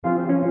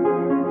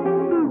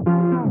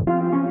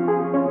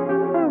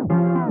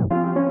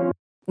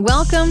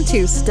Welcome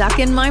to Stuck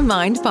in My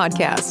Mind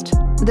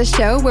podcast, the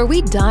show where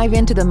we dive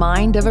into the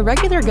mind of a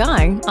regular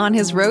guy on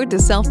his road to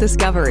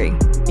self-discovery.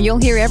 You'll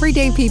hear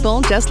everyday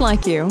people just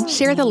like you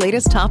share the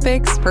latest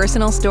topics,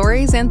 personal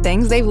stories, and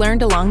things they've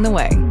learned along the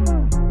way.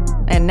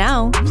 And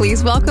now,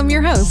 please welcome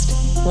your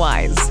host,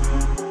 Wise.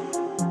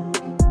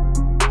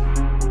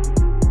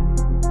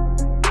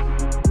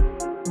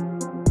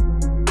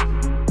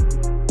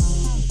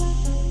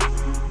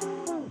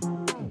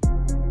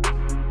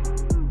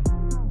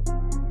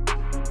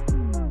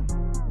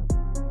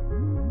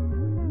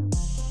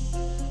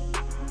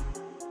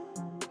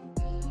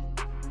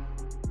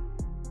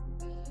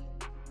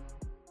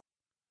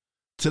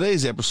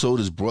 Today's episode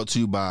is brought to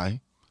you by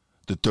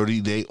the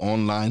 30-day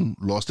online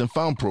Lost and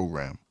Found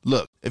program.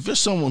 Look, if you're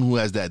someone who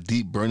has that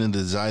deep burning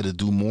desire to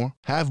do more,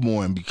 have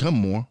more, and become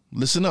more,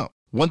 listen up.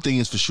 One thing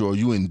is for sure,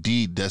 you're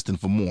indeed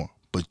destined for more,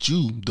 but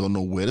you don't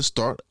know where to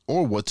start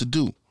or what to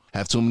do.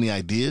 Have too many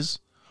ideas?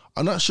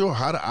 Are not sure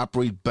how to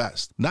operate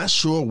best? Not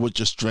sure what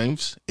your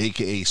strengths,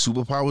 aka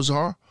superpowers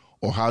are,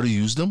 or how to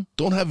use them?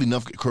 Don't have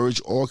enough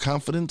courage or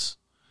confidence?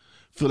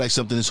 Feel like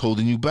something is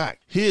holding you back?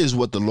 Here's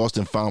what the Lost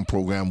and Found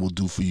program will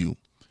do for you.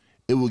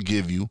 It will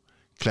give you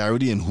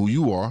clarity in who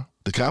you are,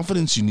 the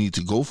confidence you need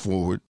to go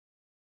forward,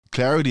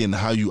 clarity in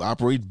how you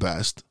operate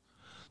best,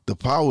 the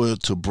power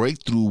to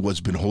break through what's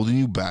been holding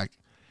you back,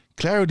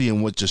 clarity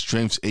in what your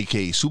strengths,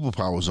 aka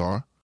superpowers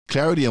are,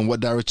 clarity in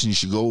what direction you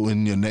should go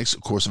in your next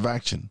course of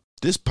action.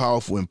 This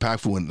powerful,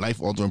 impactful, and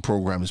life-altering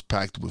program is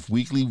packed with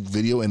weekly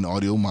video and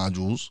audio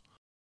modules,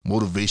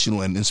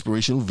 motivational and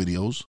inspirational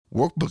videos,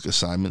 workbook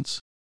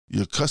assignments,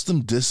 your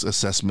custom DISC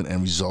assessment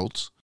and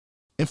results,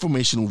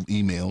 informational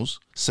emails,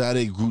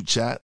 Saturday group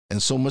chat,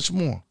 and so much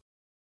more.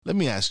 Let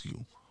me ask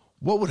you,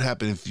 what would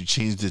happen if you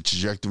changed the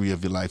trajectory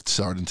of your life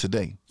starting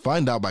today?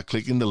 Find out by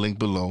clicking the link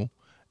below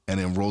and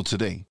enroll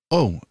today.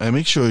 Oh, and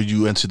make sure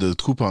you enter the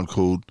coupon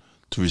code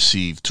to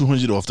receive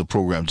 $200 off the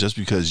program just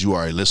because you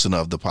are a listener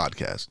of the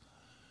podcast.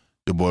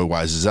 Your boy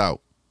Wise is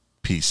out.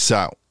 Peace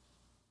out.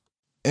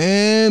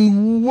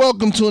 And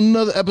welcome to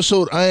another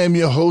episode. I am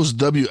your host,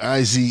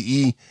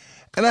 W-I-Z-E.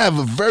 And I have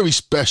a very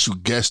special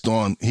guest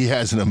on. He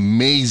has an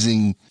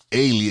amazing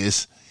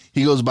alias.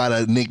 He goes by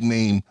the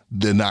nickname,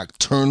 The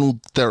Nocturnal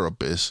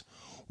Therapist.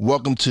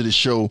 Welcome to the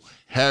show,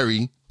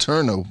 Harry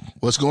Turner.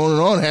 What's going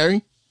on,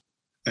 Harry?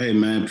 Hey,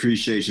 man,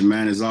 appreciate you,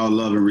 man. It's all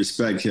love and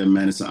respect here,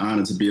 man. It's an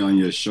honor to be on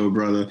your show,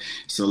 brother.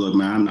 So, look,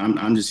 man,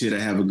 I'm just here to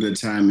have a good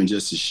time and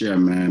just to share,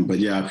 man. But,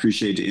 yeah, I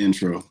appreciate the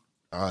intro.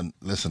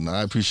 Listen,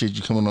 I appreciate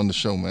you coming on the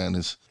show, man.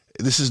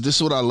 This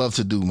is what I love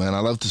to do, man. I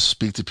love to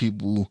speak to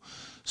people,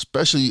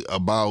 especially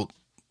about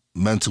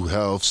mental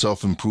health,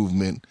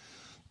 self-improvement.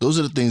 Those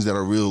are the things that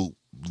are real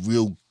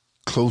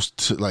close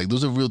to, like,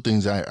 those are real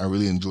things I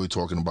really enjoy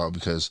talking about,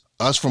 because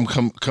us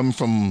coming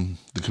from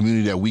the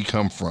community that we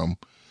come from,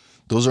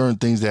 those aren't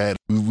things that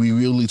we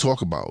really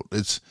talk about.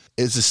 It's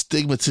a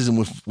stigmatism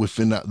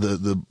within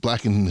the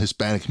Black and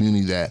Hispanic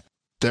community that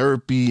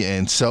therapy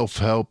and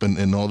self-help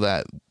and all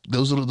that,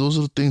 those are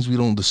the things we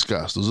don't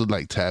discuss. Those are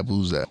like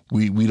taboos that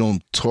we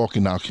don't talk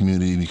in our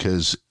community,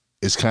 because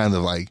it's kind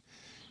of like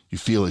you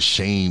feel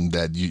ashamed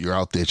that you're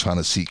out there trying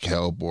to seek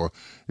help, or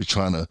you're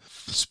trying to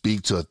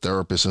speak to a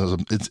therapist.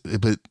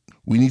 But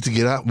we need to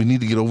get out. We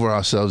need to get over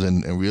ourselves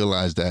and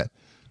realize that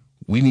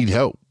we need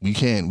help. We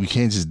can't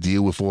just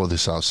deal with all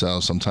this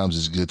ourselves. Sometimes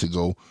it's good to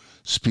go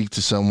speak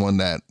to someone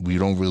that we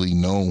don't really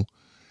know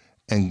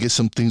and get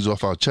some things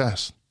off our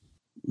chest.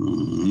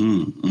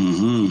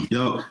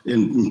 Yo,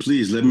 and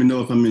please let me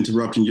know if I'm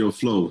interrupting your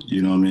flow.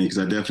 You know what I mean? Because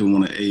I definitely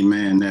want to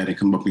amen that and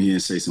come up in here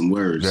and say some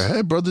words. Go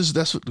ahead, brothers.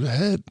 Go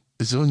ahead.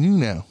 It's on you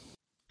now.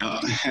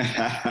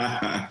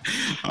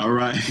 All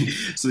right.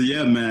 So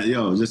yeah, man,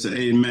 just an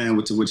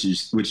amen to what you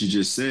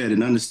just said,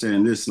 and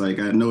understand this. Like,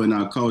 I know in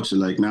our culture,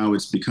 like, now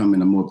it's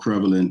becoming a more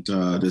prevalent,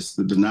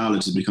 the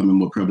knowledge is becoming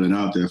more prevalent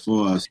out there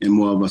for us, and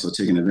more of us are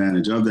taking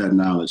advantage of that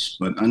knowledge.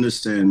 But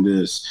understand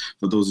this,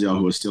 for those of y'all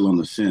who are still on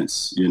the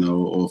fence,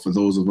 or for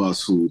those of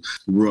us who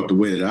grew up the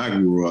way that I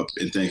grew up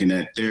and thinking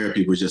that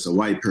therapy was just a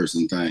white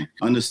person thing.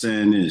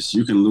 Understand this,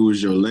 you can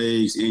lose your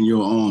legs and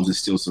your arms and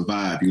still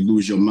survive. You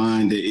lose your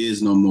mind, there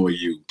is no more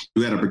you.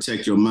 You got to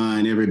protect your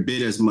mind every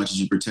bit as much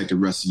as you protect the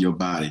rest of your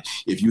body.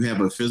 If you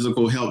have a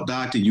physical health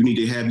doctor, you need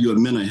to have you a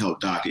mental health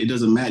doctor. It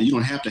doesn't matter. You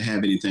don't have to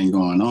have anything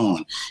going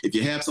on. If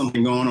you have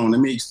something going on,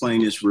 let me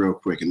explain this real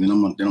quick, and then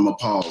I'm gonna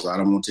pause. I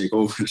don't want to take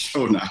over the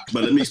show now,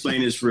 but let me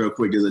explain this real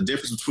quick. There's a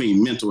difference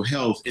between mental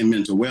health and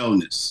mental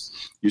wellness.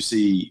 You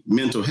see,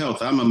 mental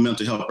health, I'm a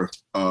mental health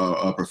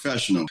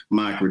professional.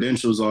 My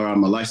credentials are,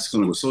 I'm a licensed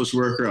clinical social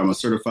worker. I'm a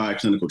certified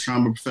clinical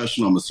trauma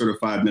professional. I'm a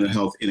certified mental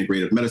health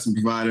integrative medicine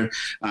provider.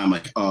 I'm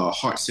a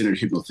heart-centered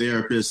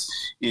hypnotherapist.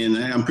 And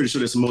I'm pretty sure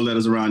there's some more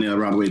letters around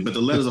the way, but the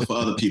letters are for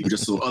other people,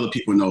 just so other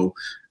people know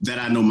that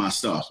I know my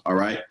stuff, all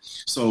right?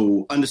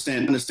 So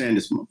understand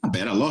this. My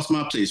bad, I lost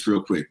my place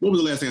real quick. What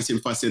was the last thing I said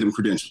before I said them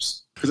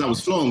credentials? Because I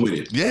was flowing with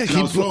it. Yeah,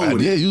 keep flowing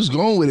with it. Yeah, you was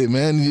going with it,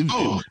 man.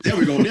 Oh, there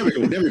we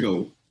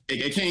go.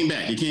 It came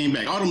back. It came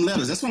back. All them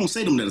letters. That's why I don't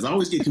say them letters. I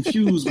always get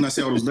confused when I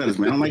say all those letters,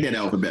 man. I don't like that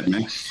alphabet,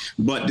 man.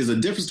 But there's a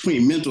difference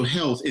between mental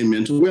health and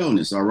mental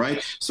wellness, all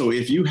right? So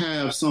if you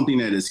have something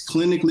that is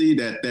clinically,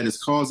 that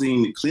is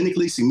causing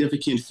clinically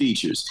significant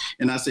features,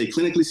 and I say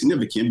clinically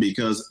significant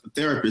because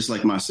therapists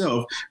like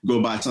myself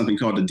go by something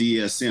called the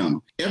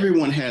DSM.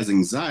 Everyone has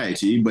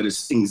anxiety, but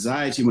it's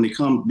anxiety when it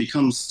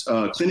becomes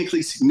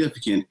clinically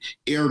significant,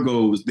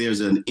 ergo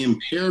there's an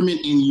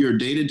impairment in your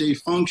day-to-day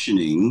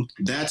functioning.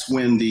 That's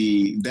when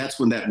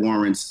that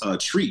warrants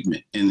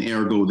treatment, and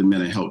ergo the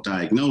mental health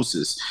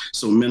diagnosis.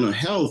 So mental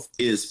health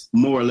is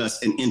more or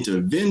less an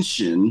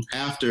intervention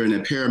after an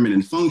impairment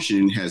in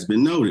functioning has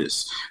been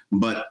noticed.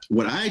 But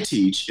what I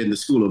teach in the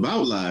School of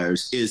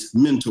Outliers is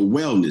mental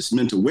wellness.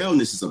 Mental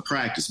wellness is a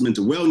practice.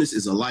 Mental wellness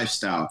is a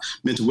lifestyle.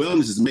 Mental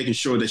wellness is making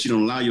sure that you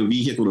don't allow your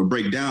vehicle to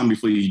break down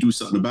before you do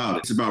something about it.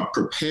 It's about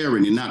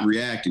preparing and not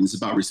reacting. It's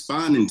about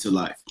responding to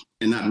life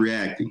and not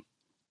reacting.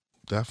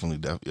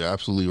 Definitely. You're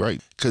absolutely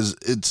right. Because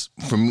it's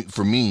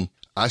for me,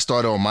 I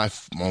started on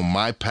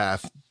my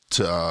path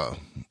to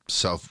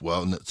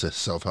self-wellness, to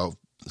self-help,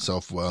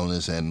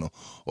 self-wellness, and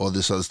all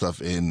this other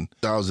stuff in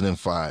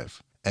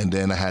 2005. And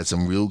then I had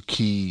some real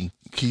key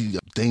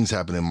things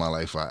happen in my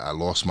life. I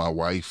lost my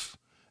wife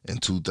in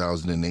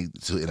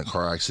 2008 in a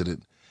car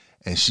accident,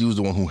 and she was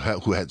the one who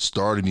had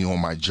started me on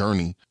my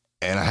journey.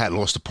 And I had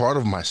lost a part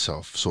of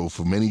myself. So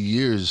for many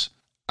years,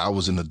 I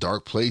was in a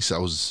dark place. I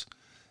was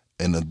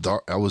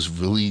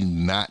really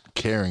not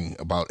caring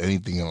about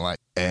anything in life.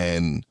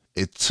 And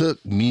it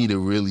took me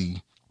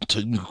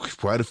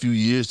quite a few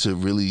years to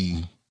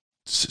really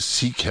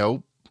seek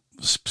help,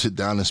 sit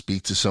down and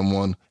speak to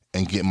someone,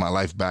 and get my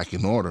life back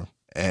in order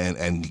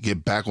and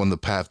get back on the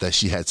path that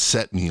she had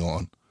set me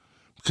on.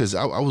 Because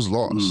I was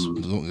lost.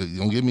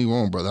 Don't get me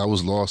wrong, brother. I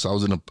was lost. I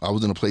was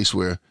in a place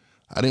where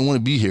I didn't want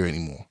to be here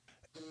anymore.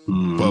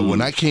 But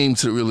when I came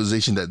to the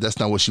realization that that's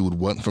not what she would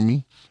want from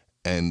me,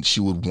 and she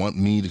would want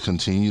me to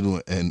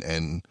continue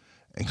and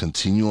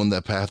continue on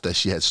that path that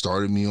she had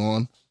started me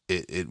on,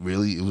 it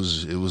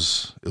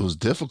was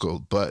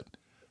difficult. But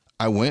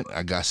I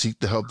seek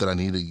the help that I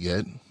needed to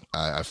get.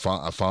 I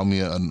found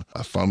me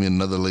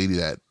another lady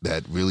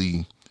that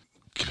really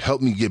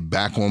helped me get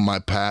back on my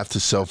path to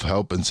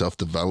self-help and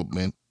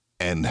self-development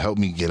and helped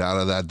me get out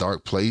of that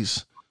dark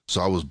place.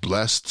 So I was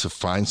blessed to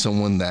find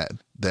someone that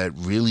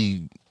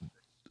really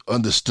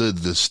understood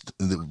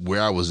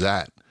where I was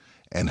at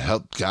and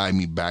helped guide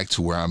me back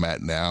to where I'm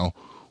at now,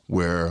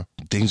 where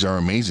things are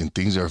amazing.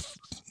 Things are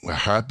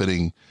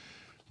happening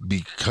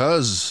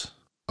because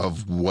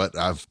of what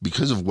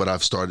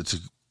I've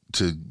started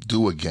to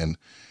do again.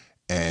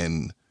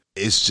 And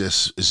it's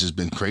just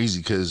been crazy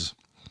because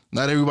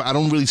not everybody, I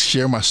don't really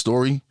share my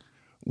story,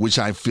 which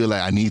I feel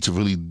like I need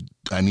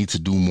to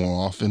do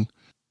more often.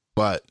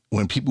 But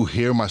when people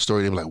hear my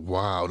story, they're like,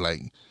 wow,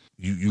 like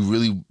you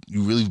really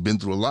been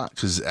through a lot.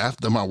 Because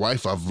after my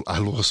wife, I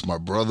lost my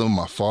brother,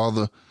 my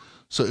father.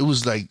 So it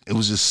was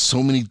just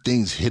so many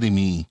things hitting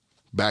me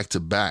back to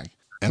back.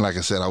 And like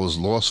I said, I was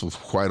lost for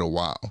quite a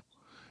while.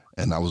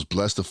 And I was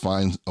blessed to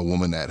find a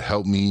woman that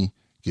helped me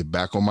get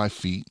back on my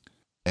feet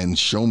and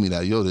show me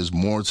that, there's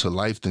more to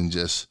life than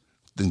just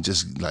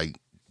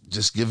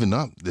giving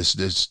up. There's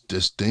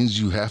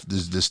things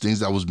there's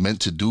things I was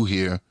meant to do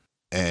here.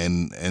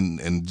 And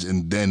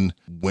then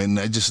when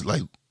I just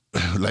when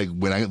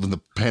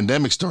the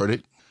pandemic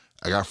started,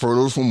 I got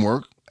furloughed from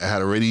work. I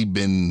had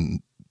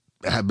been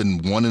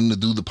wanting to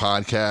do the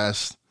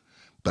podcast,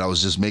 but I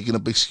was just making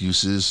up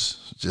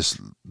excuses,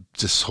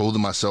 just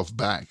holding myself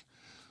back.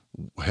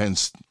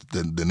 Hence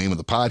the name of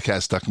the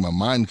podcast stuck in my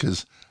mind,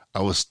 because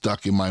I was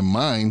stuck in my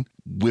mind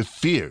with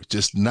fear,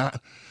 just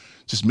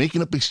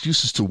making up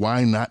excuses to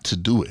why not to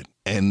do it.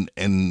 And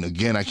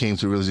again, I came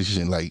to the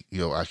realization, I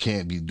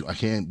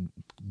can't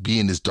be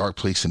in this dark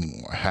place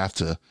anymore. I have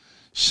to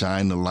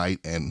shine the light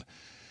and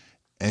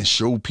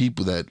show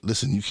people that,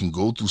 listen, you can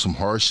go through some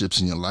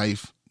hardships in your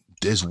life.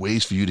 There's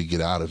ways for you to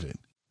get out of it.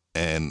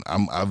 And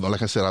I've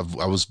like I said,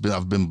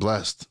 I've been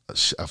blessed.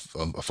 I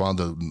found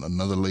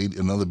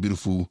another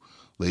beautiful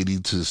lady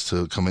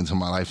to come into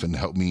my life and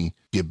help me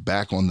get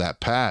back on that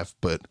path.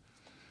 But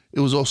it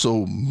was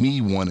also me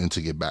wanting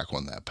to get back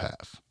on that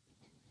path.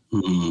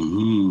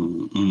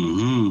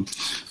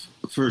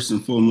 First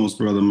and foremost,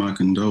 brother, my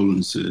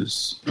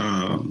condolences,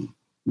 for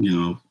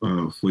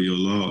your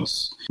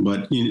loss.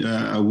 But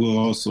I will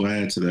also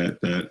add to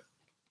that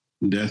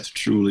death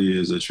truly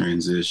is a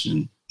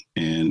transition.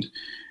 And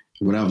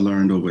what I've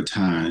learned over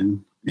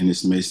time, and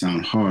this may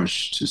sound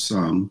harsh to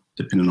some,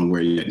 depending on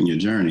where you're at in your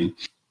journey,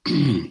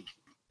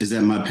 is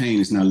that my pain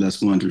is not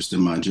less wondrous than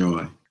my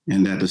joy.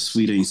 and that the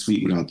sweet ain't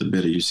sweet without the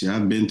bitter. You see,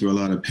 I've been through a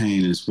lot of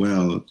pain as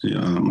well,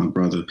 my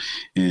brother.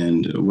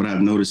 And what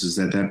I've noticed is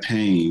that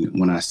pain,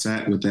 when I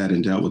sat with that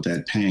and dealt with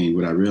that pain,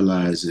 what I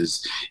realized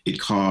is it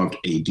carved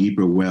a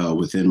deeper well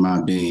within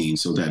my being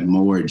so that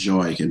more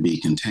joy can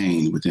be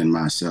contained within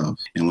myself.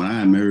 And when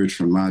I emerged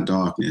from my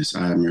darkness,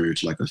 I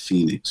emerged like a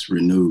phoenix,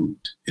 renewed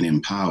and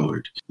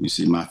empowered. You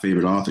see, my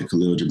favorite author,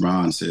 Khalil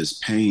Gibran, says,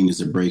 pain is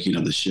the breaking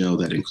of the shell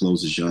that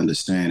encloses your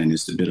understanding.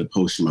 It's the bitter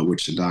potion by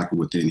which the doctor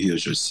within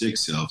heals your sick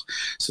self.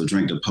 So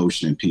drink the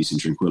potion in peace and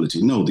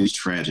tranquility. No, these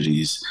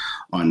tragedies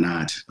are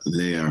not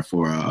there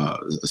for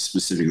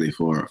specifically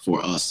for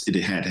us. It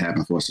had to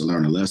happen for us to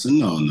learn a lesson.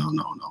 No.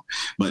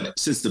 But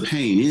since the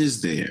pain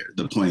is there,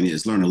 the point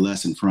is learn a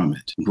lesson from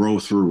it, grow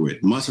through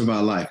it. Much of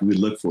our life, we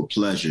look for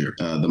pleasure.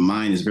 The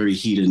mind is very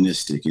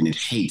hedonistic and it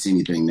hates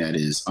anything that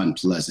is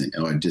unpleasant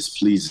or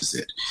displeases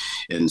it.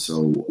 And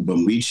so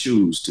when we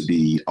choose to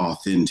be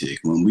authentic,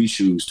 when we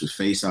choose to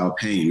face our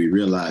pain, we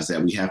realize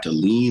that we have to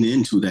lean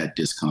into that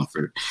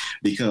discomfort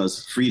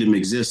because freedom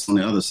exists on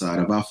the other side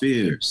of our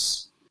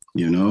fears.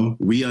 You know,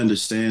 we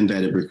understand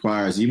that it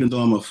requires, even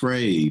though I'm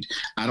afraid,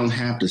 I don't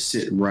have to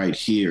sit right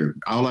here.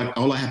 All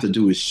I have to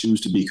do is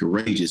choose to be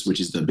courageous, which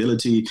is the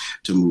ability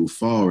to move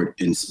forward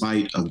in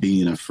spite of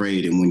being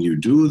afraid. And when you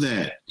do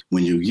that,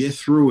 when you get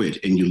through it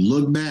and you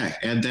look back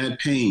at that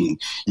pain,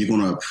 you're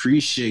going to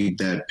appreciate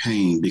that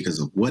pain because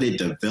of what it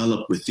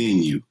developed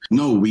within you.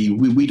 No,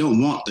 we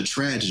don't want the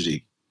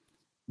tragedy,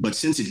 but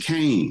since the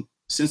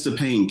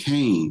pain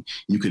came,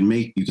 you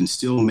can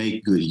still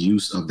make good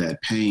use of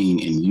that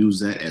pain and use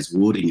that as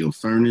wood in your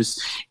furnace,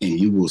 and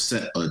you will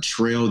set a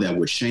trail that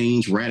will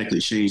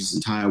radically change this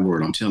entire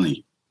world. I'm telling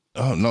you.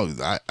 Oh no,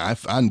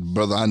 I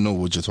brother, I know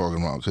what you're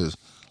talking about because,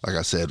 like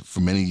I said,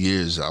 for many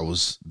years I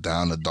was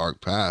down a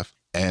dark path,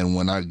 and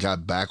when I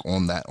got back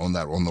on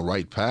the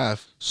right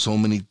path, so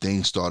many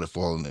things started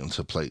falling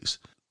into place.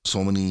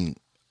 So many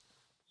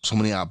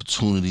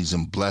opportunities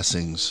and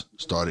blessings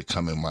started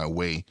coming my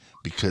way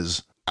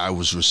because I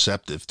was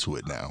receptive to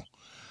it now.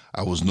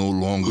 I was no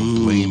longer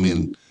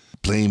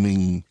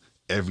blaming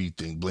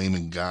everything,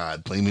 blaming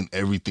God, blaming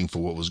everything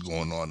for what was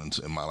going on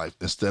in my life.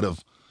 Instead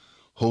of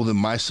holding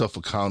myself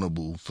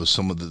accountable for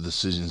some of the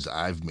decisions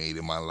I've made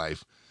in my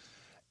life,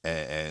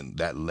 and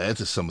that led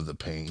to some of the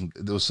pain.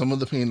 There was some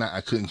of the pain that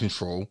I couldn't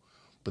control,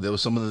 but there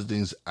was some of the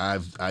things I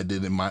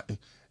did in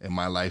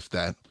my life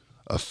that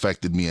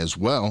affected me as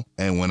well.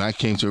 And when I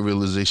came to a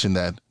realization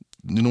that,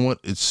 you know what,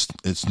 it's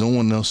no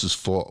one else's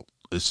fault.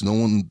 It's no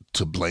one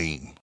to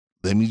blame.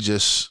 Let me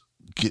just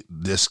get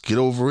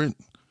over it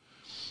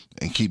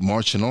and keep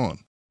marching on.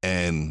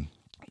 And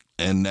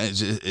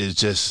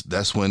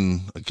that's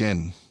when,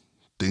 again,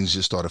 things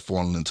just started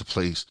falling into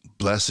place.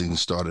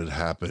 Blessings started to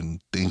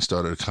happen. Things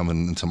started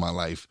coming into my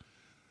life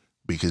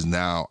because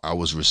now I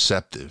was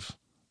receptive.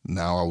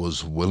 Now I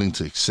was willing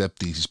to accept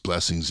these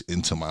blessings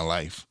into my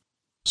life.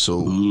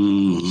 So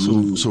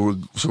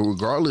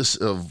regardless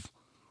of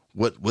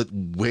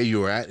where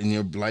you're at in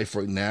your life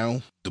right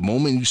now, the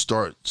moment you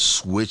start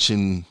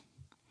switching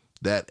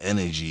that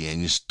energy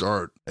and you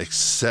start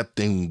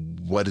accepting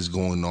what is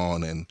going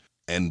on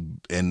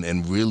and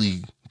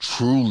really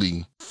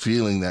truly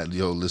feeling that,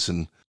 yo,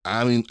 listen,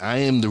 I mean, I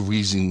am the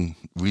reasoning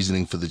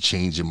for the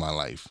change in my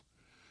life.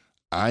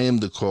 I am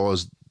the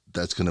cause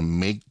that's going to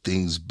make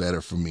things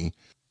better for me.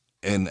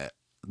 And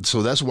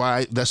so that's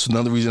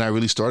another reason I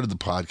really started the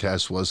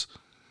podcast, was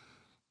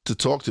to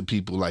talk to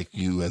people like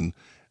you and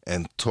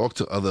talk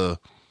to other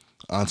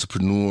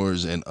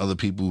entrepreneurs and other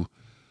people,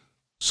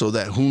 so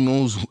that who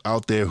knows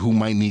out there who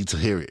might need to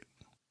hear it.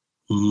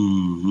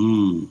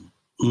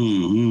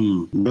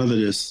 Brother,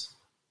 there's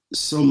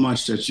so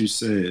much that you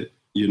said,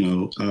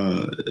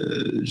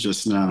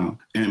 just now.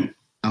 And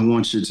I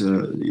want you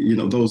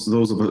to, those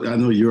of us, I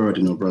know you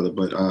already know, brother,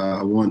 but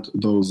I want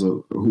those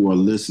who are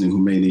listening who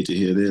may need to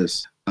hear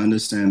this.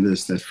 Understand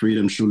this, that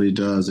freedom truly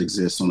does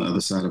exist on the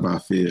other side of our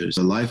fears.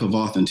 A life of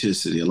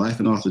authenticity. A life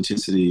in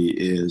authenticity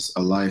is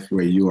a life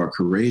where you are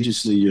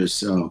courageously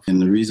yourself.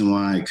 And the reason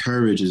why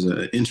courage is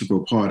an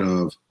integral part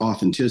of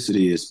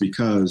authenticity is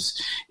because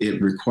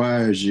it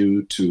requires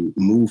you to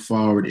move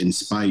forward in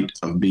spite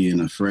of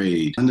being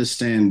afraid.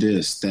 Understand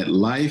this, that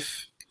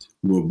life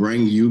will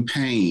bring you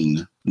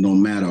pain no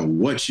matter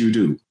what you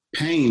do.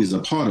 Pain is a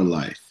part of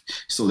life.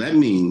 So that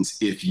means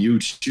if you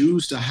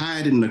choose to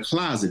hide in the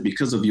closet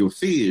because of your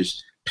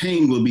fears,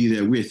 pain will be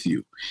there with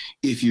you.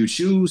 If you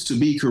choose to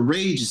be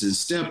courageous and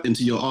step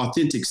into your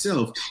authentic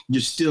self,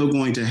 you're still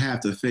going to have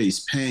to face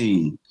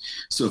pain.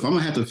 So if I'm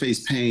going to have to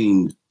face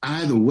pain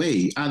either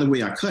way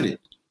I cut it,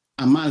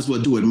 I might as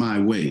well do it my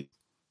way.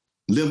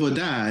 Live or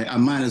die, I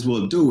might as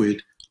well do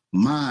it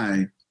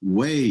my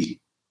way.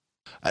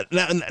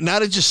 Now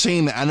that you're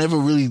saying that, I never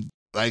really,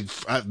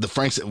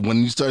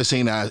 when you started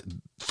saying that,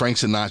 Frank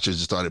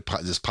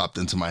Sinatra just popped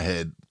into my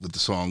head with the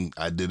song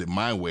 "I Did It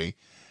My Way,"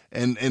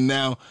 and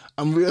now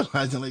I'm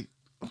realizing,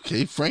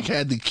 okay, Frank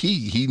had the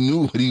key. He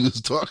knew what he was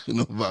talking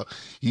about.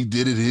 He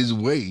did it his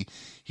way.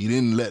 He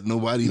didn't let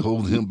nobody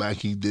hold him back.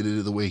 He did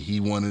it the way he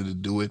wanted to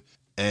do it,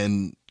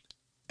 and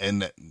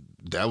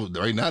that was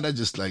right now. That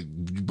just like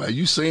by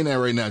you saying that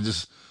right now,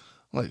 just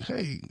like,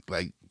 hey,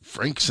 like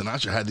Frank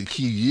Sinatra had the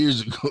key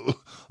years ago,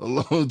 a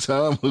long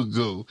time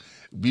ago.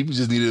 People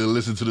just needed to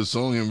listen to the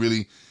song and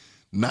really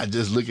not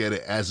just look at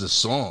it as a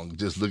song,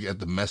 just look at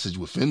the message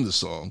within the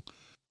song.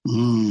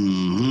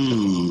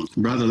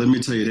 Brother, let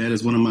me tell you, that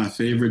is one of my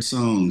favorite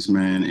songs,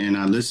 man. And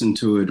I listened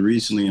to it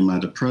recently in my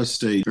depressed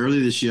state.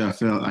 Early this year, I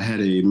felt I had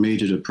a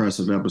major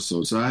depressive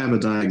episode. So I have a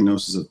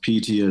diagnosis of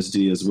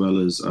PTSD as well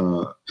as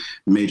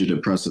major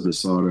depressive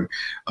disorder.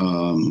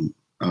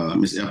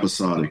 It's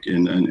episodic.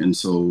 And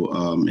so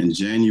in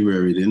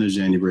January, the end of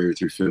January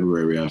through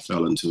February, I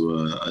fell into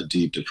a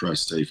deep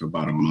depressed state for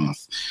about a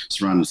month,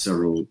 surrounding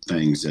several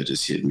things that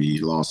just hit me,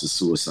 losses,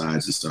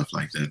 suicides, and stuff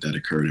like that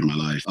occurred in my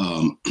life.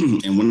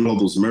 And when all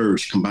those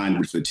merged, combined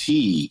with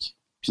fatigue,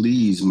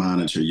 please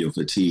monitor your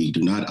fatigue.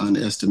 Do not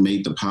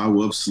underestimate the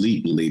power of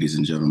sleep, ladies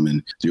and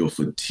gentlemen. Your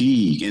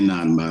fatigue, and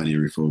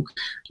non-binary folk,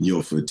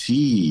 your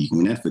fatigue,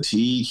 when that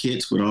fatigue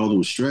hits with all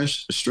those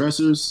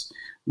stressors,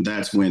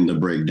 that's when the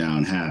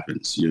breakdown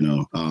happens, you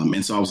know.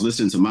 And so I was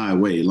listening to My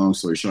Way. Long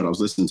story short, I was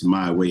listening to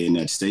My Way in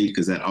that state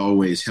because that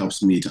always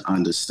helps me to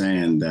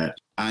understand that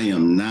I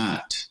am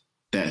not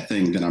that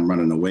thing that I'm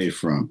running away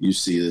from. You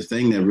see, the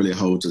thing that really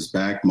holds us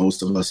back,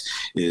 most of us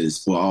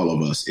is, well, all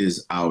of us,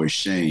 is our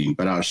shame.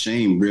 But our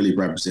shame really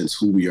represents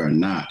who we are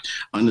not.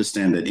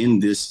 Understand that in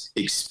this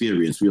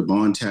experience, we are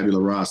born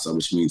tabula rasa,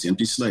 which means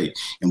empty slate,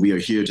 and we are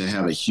here to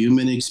have a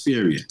human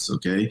experience,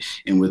 okay?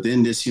 And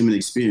within this human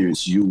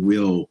experience, you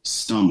will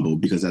stumble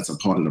because that's a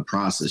part of the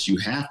process. You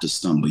have to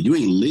stumble. You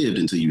ain't lived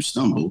until you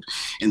stumbled.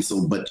 And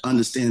so, but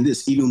understand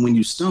this, even when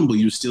you stumble,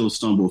 you still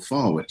stumble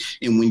forward.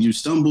 And when you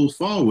stumble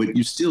forward,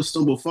 you still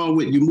stumble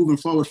forward, you're moving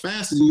forward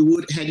faster than you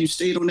would had you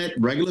stayed on that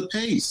regular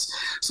pace.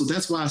 So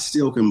that's why I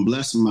still can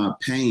bless my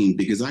pain,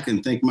 because I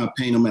can think my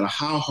pain, no matter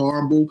how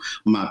horrible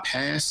my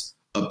past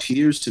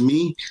appears to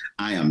me,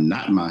 I am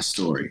not my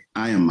story.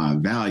 I am my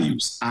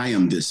values. I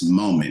am this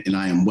moment, and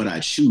I am what I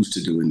choose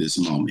to do in this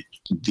moment.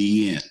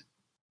 The end.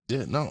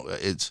 Yeah, no,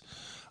 it's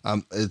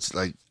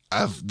like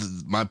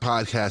my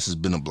podcast has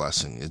been a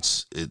blessing.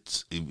 It's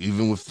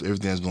even with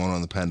everything that's going on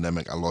in the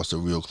pandemic, I lost a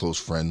real close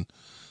friend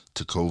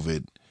to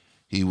COVID.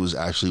 He was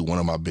actually one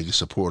of my biggest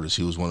supporters.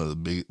 He was one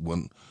of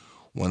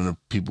the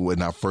people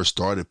when I first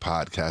started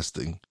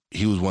podcasting.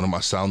 He was one of my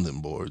sounding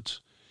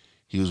boards.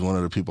 He was one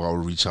of the people I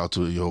would reach out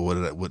to. Yo,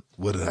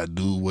 what did I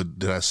do? What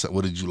did I say?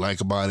 What did you like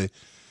about it?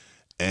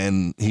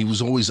 And he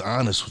was always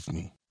honest with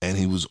me. And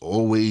he would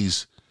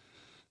always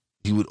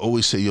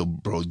say, yo,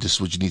 bro, this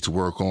is what you need to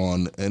work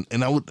on.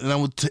 And I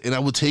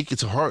would take it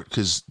to heart,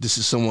 because this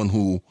is someone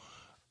who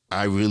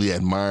I really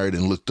admired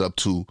and looked up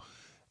to,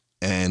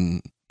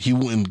 and he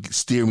wouldn't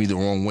steer me the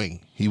wrong way.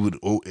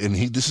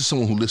 This is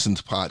someone who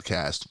listens to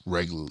podcasts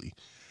regularly.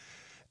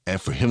 And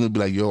for him to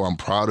be like, yo, I'm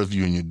proud of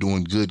you and you're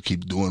doing good,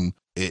 keep doing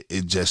it.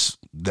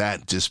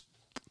 That just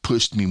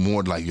pushed me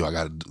more, like, yo, I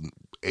got to,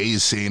 A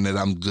is saying that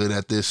I'm good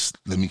at this.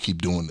 Let me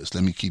keep doing this.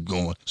 Let me keep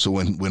going. So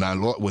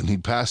when he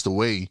passed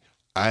away,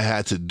 I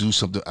had to do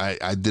something.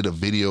 I did a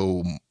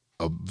video,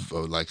 a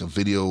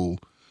video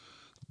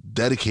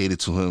dedicated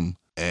to him,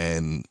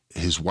 and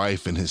his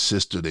wife and his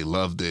sister, they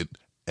loved it.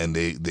 And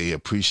they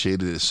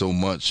appreciated it so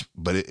much,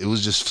 but it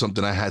was just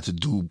something I had to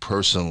do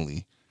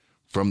personally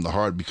from the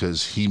heart,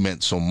 because he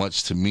meant so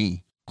much to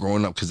me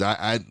growing up. Because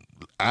I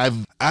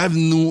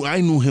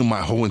knew him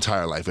my whole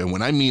entire life, and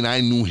when I mean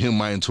I knew him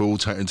my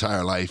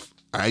entire life,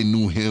 I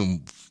knew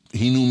him.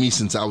 He knew me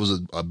since I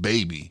was a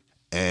baby,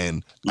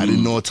 and I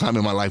didn't know a time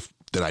in my life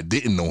that I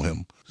didn't know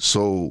him.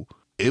 So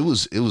it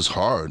was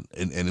hard,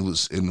 and it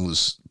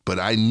was. But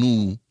I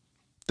knew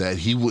that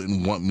he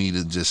wouldn't want me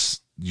to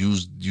just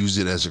use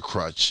it as a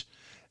crutch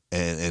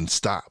and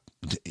stop.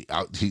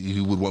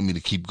 He would want me to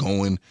keep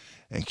going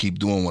and keep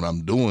doing what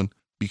I'm doing,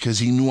 because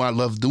he knew I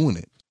loved doing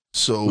it.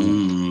 So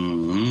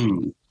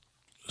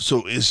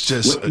so it's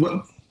just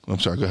I'm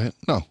sorry, go ahead.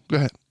 No, go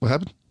ahead. What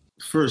happened?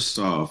 First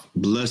off,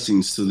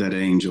 blessings to that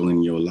angel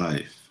in your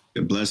life.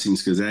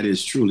 Blessings, because that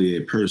is truly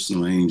a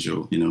personal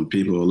angel. You know,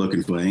 people are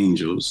looking for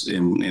angels,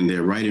 and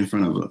they're right in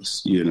front of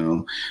us, you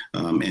know.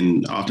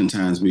 And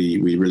oftentimes we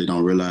really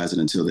don't realize it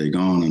until they're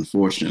gone,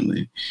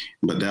 unfortunately.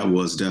 But that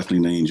was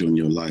definitely an angel in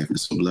your life. And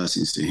so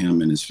blessings to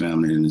him and his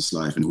family and his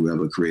life and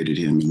whoever created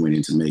him and went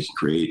into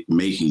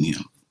making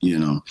him, you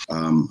know.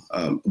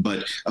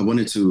 But I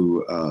wanted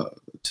to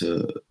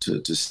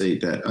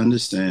state that,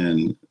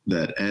 understand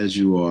that as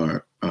you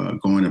are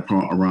going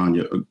along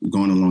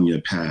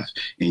your path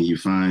and you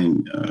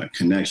find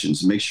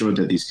connections, make sure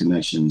that these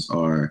connections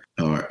are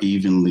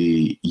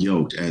evenly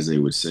yoked, as they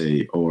would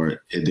say,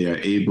 or they are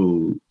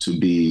able to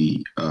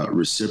be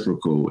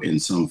reciprocal in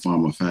some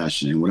form or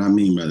fashion. And what I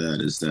mean by that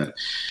is that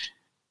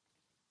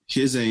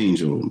his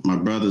angel, my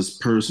brother's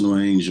personal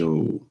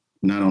angel,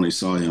 not only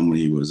saw him when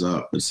he was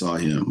up, but saw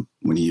him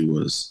when he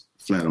was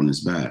flat on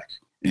his back.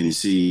 And you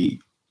see,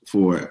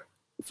 for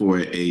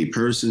a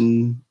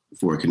person,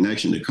 for a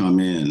connection to come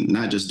in,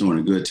 not just during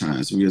the good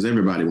times, because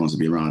everybody wants to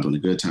be around during the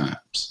good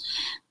times,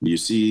 You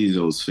see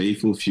those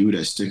faithful few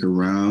that stick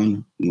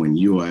around when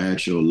you are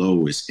at your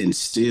lowest and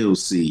still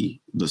see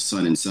the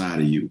sun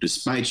inside of you,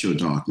 despite your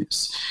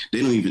darkness.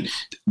 They're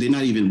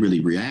not even really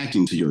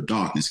reacting to your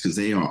darkness because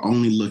they are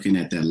only looking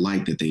at that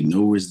light that they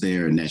know is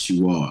there and that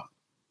you are.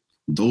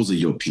 Those are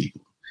your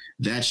people.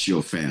 That's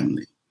your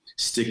family.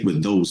 Stick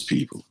with those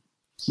people.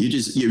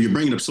 You're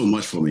bringing up so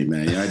much for me,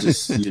 man. I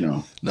just,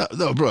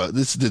 No, bro.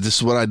 This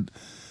is what I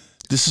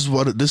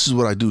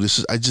do.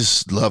 I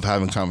just love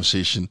having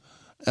conversation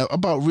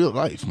about real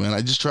life, man.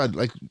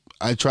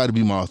 I try to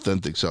be my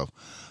authentic self.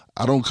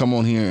 I don't come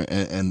on here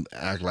and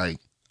act like,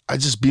 I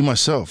just be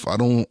myself. I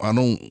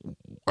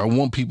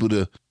want people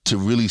to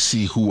really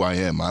see who I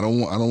am. I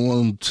don't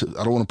want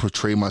to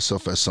portray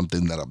myself as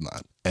something that I'm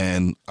not.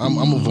 And I'm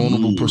a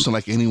vulnerable person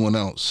like anyone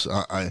else.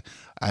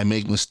 I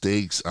make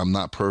mistakes. I'm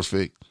not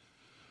perfect,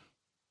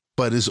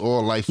 but it's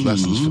all life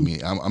lessons for me.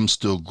 I'm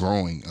still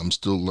growing. I'm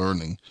still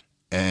learning.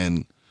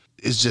 And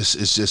it's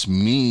just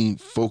me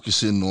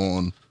focusing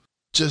on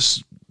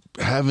just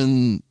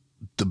having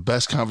the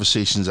best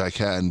conversations I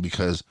can,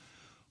 because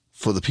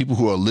for the people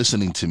who are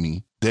listening to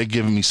me, they're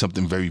giving me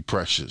something very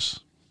precious.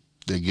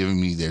 They're giving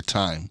me their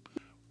time.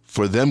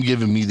 For them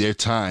giving me their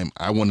time,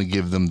 I want to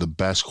give them the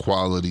best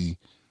quality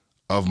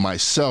of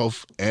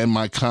myself and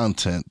my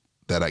content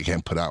that I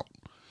can put out.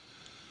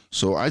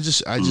 So I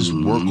just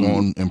work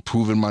on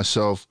improving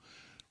myself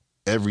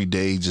every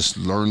day, just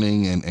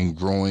learning and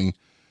growing,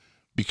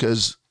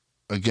 because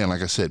again,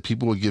 like I said,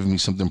 people are giving me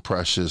something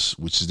precious,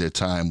 which is their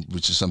time,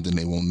 which is something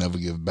they won't never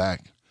give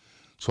back.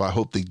 So I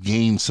hope they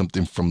gain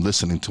something from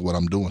listening to what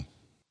I'm doing.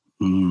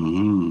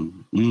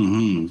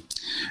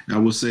 I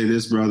will say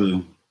this,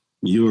 brother.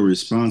 You are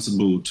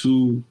responsible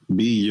to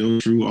be your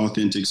true,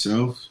 authentic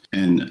self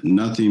and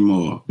nothing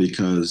more,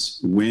 because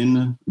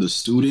when the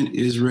student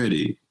is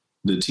ready,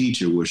 the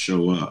teacher will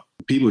show up.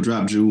 People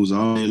drop jewels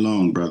all day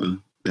long, brother,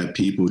 that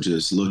people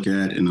just look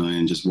at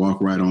and just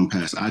walk right on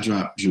past. I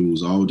drop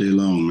jewels all day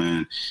long,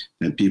 man,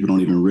 that people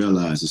don't even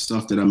realize. The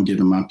stuff that I'm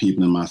giving my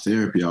people in my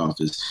therapy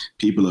office,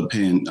 people are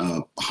paying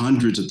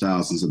hundreds of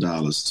thousands of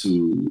dollars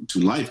to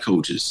life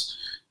coaches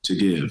to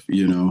give,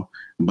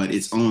 but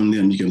it's on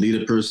them. You can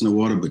lead a person to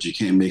water, but you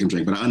can't make them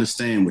drink. But I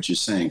understand what you're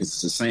saying, because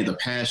it's the same. The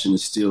passion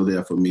is still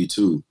there for me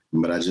too.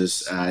 But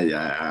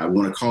I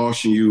want to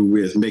caution you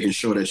with making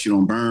sure that you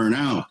don't burn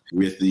out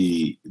with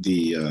the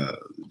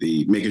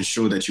making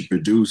sure that you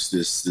produce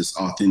this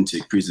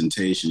authentic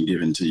presentation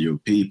given to your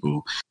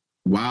people.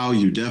 While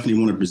I definitely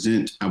want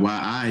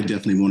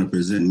to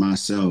present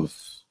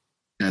myself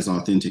as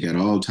authentic at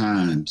all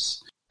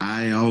times,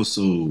 I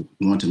also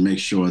want to make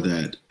sure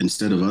that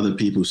instead of other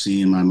people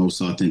seeing my most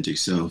authentic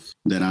self,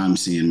 that I'm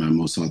seeing my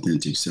most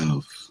authentic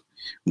self.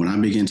 When I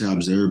begin to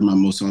observe my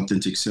most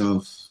authentic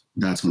self,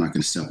 that's when I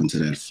can step into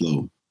that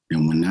flow.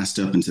 And when I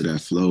step into that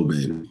flow,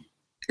 baby,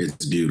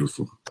 it's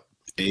beautiful.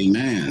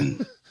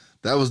 Amen.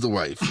 That was the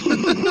wife.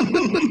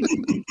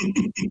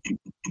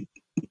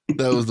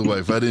 That was the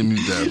wife. I didn't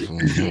mute that.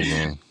 Hold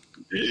on.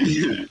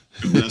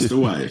 That's the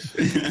wife.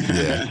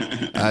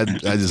 Yeah,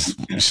 I just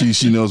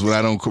she knows when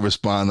I don't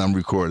respond, I'm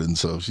recording,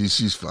 so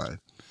she's fine.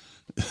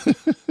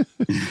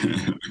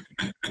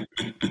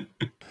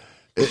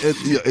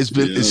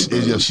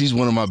 She's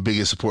one of my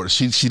biggest supporters.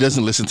 She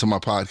doesn't listen to my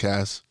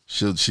podcast.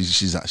 She'll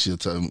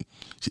tell me,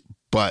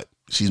 but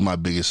she's my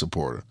biggest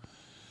supporter.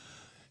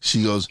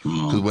 She goes,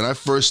 because when I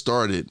first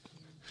started,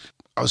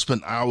 I would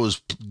spend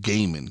hours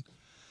gaming.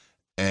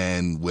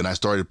 And when I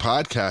started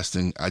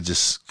podcasting, I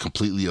just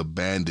completely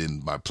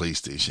abandoned my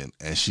PlayStation.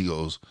 And she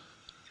goes,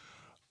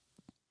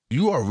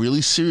 you are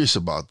really serious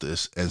about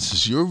this. And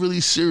since you're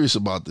really serious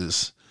about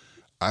this,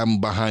 I'm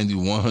behind you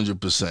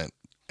 100%.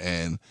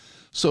 And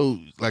so,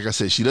 like I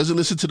said, she doesn't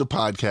listen to the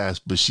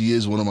podcast, but she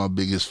is one of my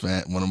biggest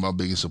one of my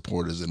biggest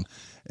supporters, and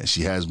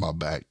she has my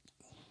back.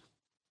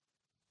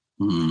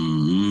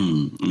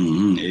 Amen.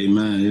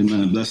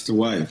 Bless the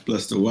wife,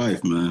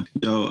 man.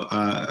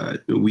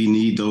 We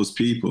need those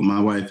people. My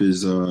wife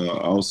is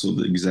also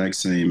the exact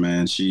same,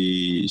 man.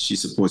 She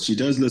supports. She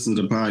does listen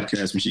to the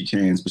podcast when she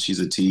can, but she's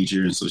a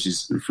teacher, and so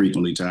she's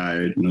frequently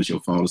tired.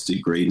 She'll fall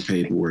asleep grading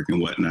paperwork and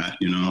whatnot.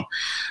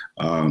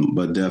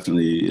 But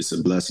definitely, it's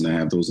a blessing to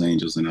have those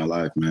angels in our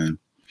life, man.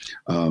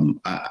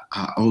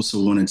 I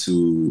also wanted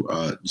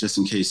to, just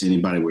in case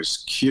anybody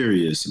was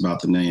curious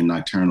about the name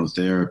Nocturnal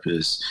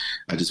Therapist,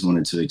 I just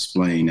wanted to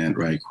explain that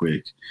right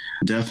quick.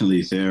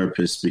 Definitely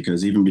therapist,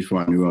 because even before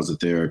I knew I was a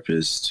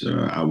therapist,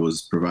 I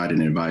was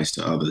providing advice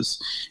to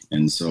others.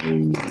 And so,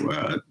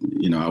 I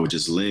was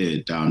just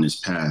led down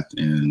this path,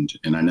 and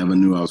I never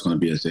knew I was going to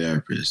be a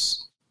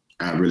therapist.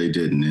 I really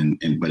didn't,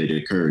 but it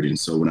occurred. And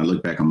so when I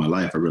look back on my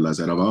life, I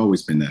realized that I've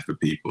always been that for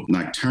people.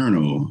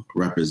 Nocturnal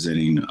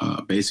representing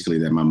basically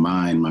that my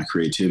mind, my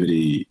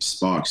creativity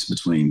sparks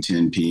between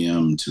 10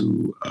 p.m.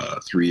 to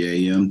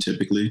 3 a.m.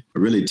 typically,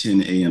 or really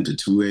 10 a.m. to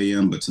 2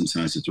 a.m., but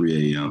sometimes to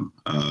 3 a.m.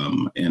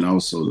 And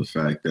also the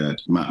fact that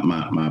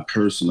my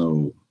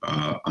personal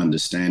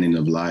understanding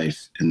of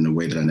life and the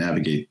way that I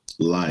navigate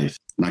life.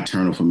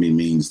 Nocturnal for me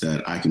means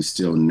that I can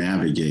still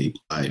navigate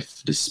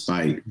life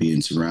despite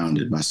being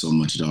surrounded by so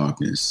much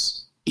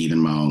darkness, even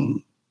my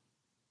own.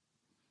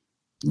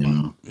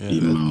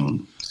 Even my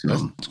own.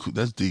 So.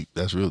 That's deep.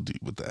 That's real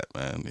deep with that,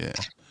 man. Yeah.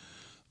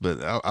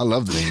 But I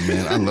love the name,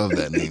 man. I love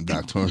that name,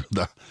 Nocturnal.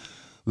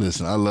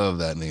 Listen, I love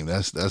that name.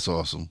 That's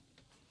awesome.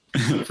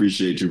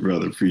 Appreciate you,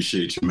 brother.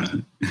 Appreciate you,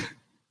 man.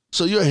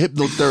 So you're a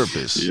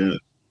hypnotherapist. Yeah.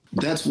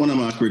 That's one of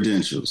my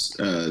credentials.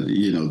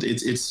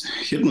 It's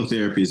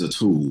hypnotherapy is a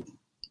tool,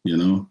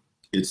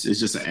 it's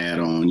just an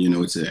add-on,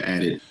 it's an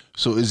added.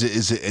 So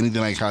is it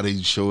anything like how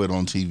they show it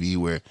on TV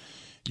where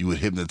you would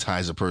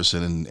hypnotize a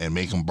person and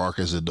make them bark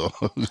as a dog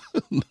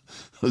and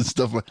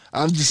stuff like?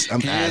 I'm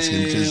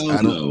asking because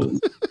I don't.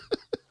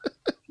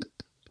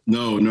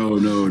 No.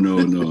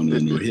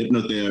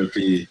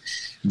 Hypnotherapy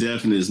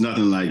definitely is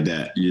nothing like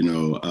that.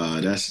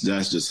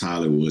 That's just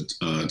Hollywood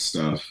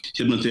stuff.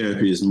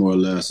 Hypnotherapy is more or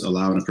less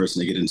allowing a person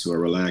to get into a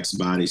relaxed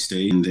body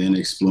state and then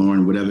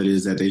exploring whatever it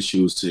is that they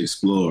choose to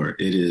explore.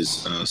 It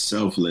is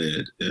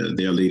self-led.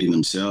 They're leading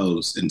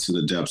themselves into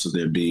the depths of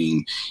their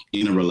being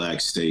in a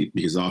relaxed state,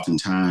 because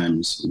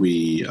oftentimes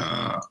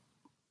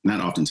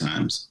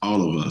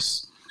all of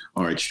us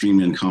are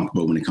extremely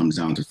uncomfortable when it comes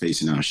down to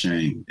facing our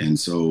shame. And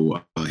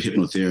so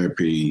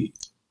hypnotherapy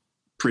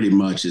pretty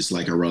much is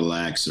like a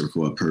relaxer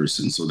for a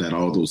person, so that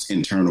all those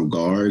internal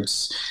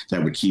guards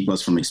that would keep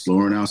us from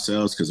exploring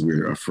ourselves because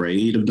we're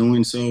afraid of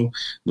doing so,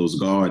 those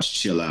guards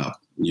chill out.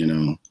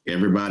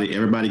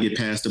 Everybody get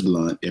past the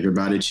blunt,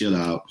 everybody chill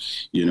out,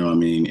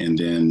 and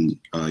then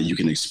you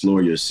can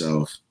explore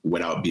yourself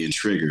without being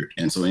triggered.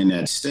 And so in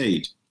that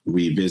state,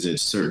 we visit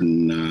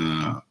certain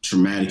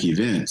traumatic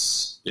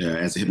events.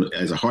 As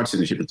a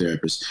heart-centered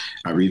hypnotherapist,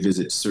 I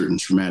revisit certain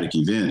traumatic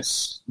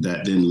events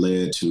that then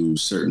led to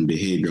certain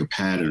behavioral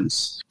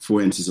patterns.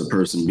 For instance, a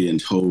person being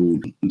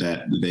told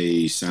that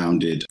they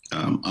sounded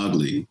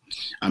ugly.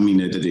 I mean,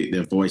 that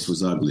their voice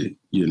was ugly,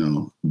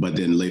 but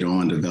then later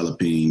on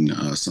developing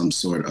some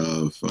sort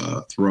of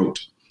throat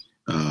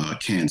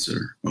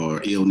cancer or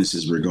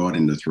illnesses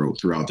regarding the throat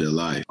throughout their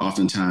life.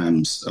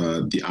 Oftentimes,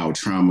 our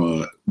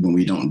trauma, when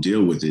we don't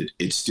deal with it,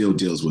 it still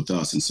deals with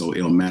us. And so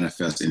it'll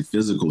manifest in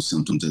physical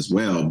symptoms as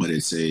well, but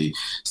it's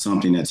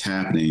something that's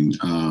happening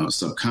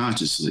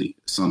subconsciously,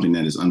 something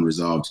that is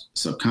unresolved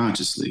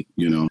subconsciously,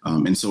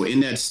 And so in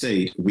that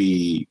state,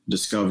 we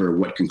discover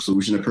what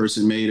conclusion a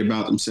person made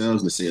about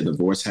themselves. Let's say a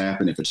divorce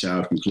happened. If a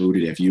child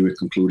concluded, if you had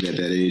concluded at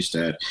that age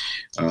that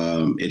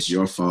it's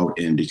your fault,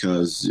 and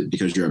because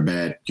you're a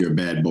bad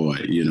boy,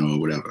 or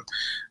whatever.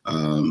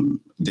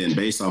 Then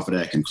based off of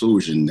that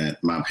conclusion that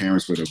my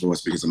parents were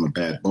divorced because I'm a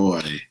bad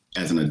boy,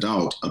 as an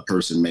adult, a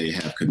person may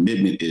have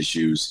commitment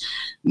issues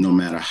no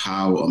matter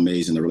how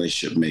amazing the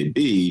relationship may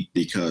be,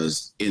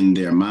 because in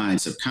their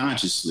mind,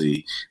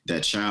 subconsciously,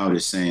 that child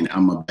is saying,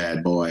 I'm a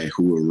bad boy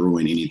who will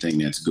ruin anything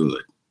that's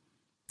good.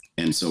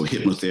 And so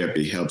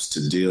hypnotherapy helps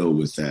to deal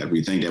with that.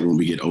 We think that when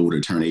we get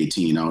older, turn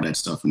 18, all that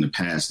stuff in the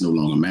past no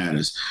longer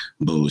matters.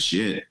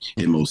 Bullshit.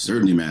 It most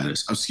certainly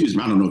matters. Excuse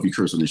me. I don't know if you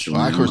curse on this show.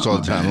 Well, I curse all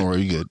the time. Don't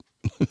worry, you good.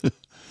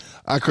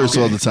 I curse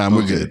all the time.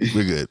 We're good.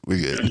 We're good.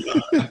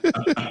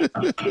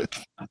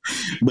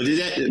 But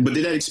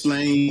did that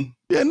explain?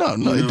 Yeah, no,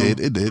 it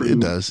did. It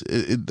does.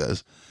 It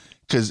does.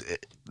 Because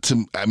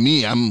to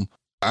me, I'm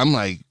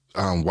like,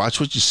 watch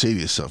what you say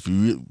to yourself.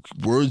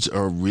 Words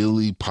are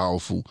really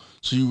powerful,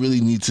 so you really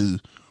need to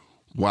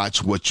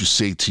watch what you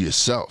say to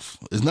yourself.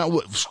 It's not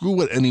screw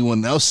what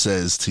anyone else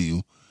says to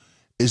you.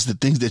 It's the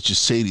things that you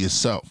say to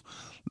yourself.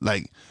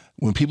 Like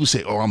when people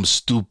say, "Oh, I'm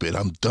stupid,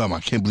 I'm dumb, I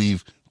can't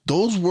believe,"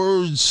 those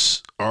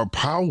words are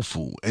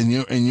powerful, and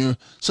your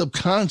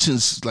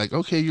subconscious like,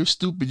 okay, you're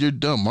stupid, you're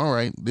dumb. All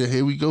right,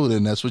 here we go.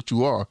 Then that's what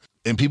you are.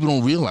 And people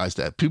don't realize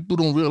that. People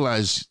don't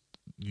realize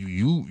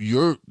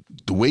you're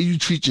the way you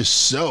treat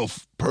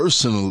yourself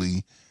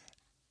personally.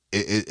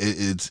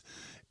 It's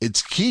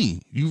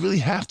key. You really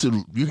have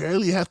to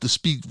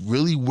speak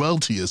really well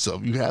to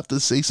yourself. You have to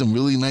say some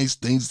really nice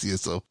things to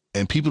yourself.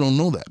 And people don't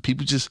know that.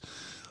 People just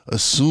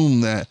assume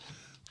that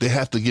they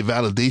have to get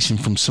validation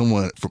from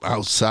someone from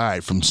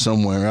outside, from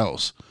somewhere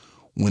else,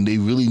 when they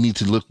really need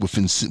to look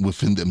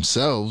within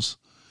themselves.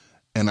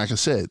 And like I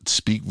said,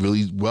 speak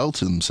really well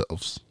to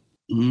themselves.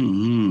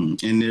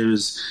 Mm-hmm. And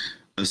there's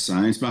a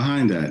science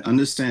behind that.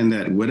 Understand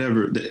that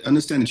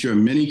you're a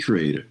mini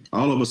creator.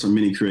 All of us are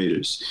mini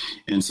creators.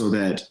 And so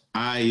that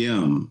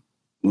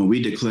when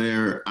we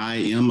declare I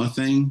am a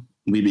thing,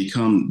 we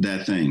become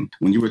that thing.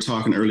 When you were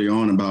talking earlier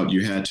on about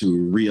you had to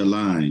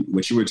realign,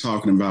 what you were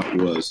talking about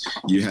was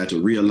you had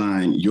to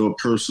realign your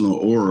personal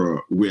aura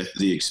with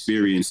the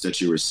experience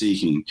that you were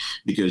seeking,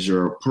 because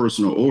your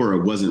personal aura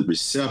wasn't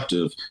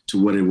receptive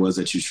to what it was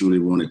that you truly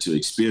wanted to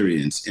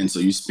experience. And so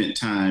you spent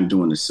time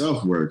doing the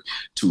self-work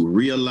to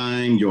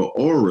realign your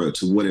aura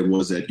to what it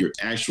was that your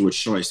actual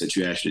choice that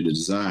you actually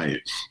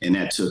desired. And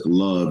that took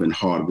love and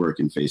hard work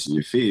and facing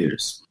your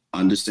fears.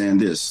 Understand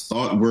this: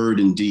 thought, word,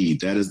 and deed.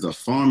 That is the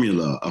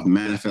formula of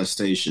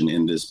manifestation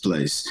in this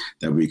place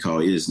that we call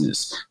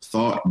isness.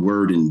 Thought,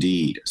 word, and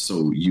deed.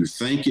 So you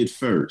think it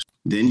first,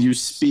 then you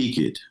speak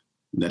it.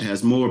 That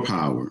has more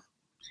power.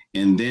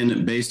 And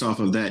then based off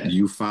of that,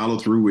 you follow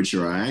through with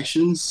your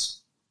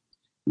actions.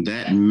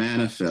 That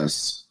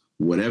manifests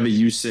whatever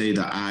you say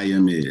the I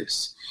am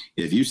is.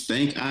 If you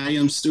think I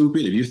am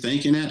stupid, if you're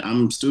thinking that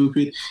I'm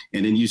stupid,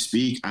 and then you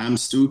speak I'm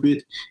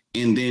stupid,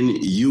 and then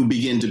you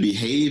begin to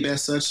behave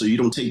as such, so you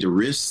don't take the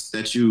risks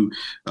that you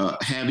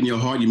have in your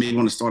heart. You may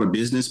want to start a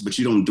business, but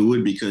you don't do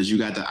it because you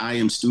got the I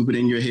am stupid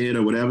in your head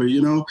or whatever,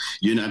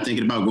 you're not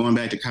thinking about going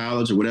back to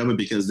college or whatever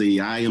because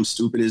the I am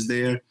stupid is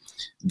there.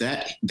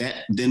 That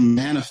then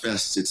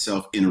manifests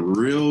itself in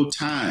real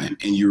time,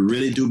 and you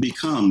really do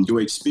become,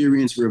 your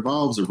experience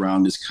revolves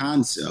around this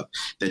concept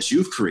that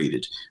you've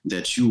created,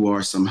 that you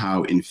are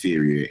somehow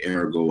inferior,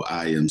 ergo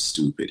I am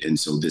stupid, and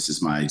so this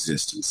is my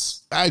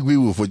existence. I agree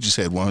with what you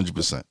said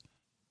 100%.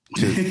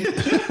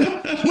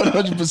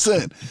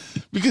 100%,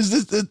 because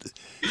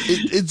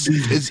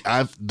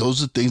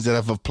those are things that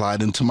I've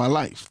applied into my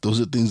life. Those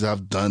are things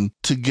I've done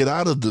to get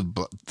out of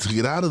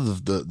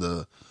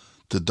the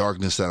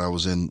darkness that I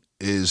was in,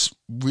 is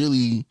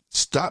really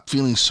stop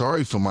feeling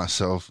sorry for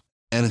myself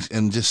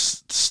and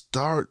just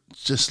start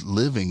just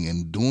living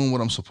and doing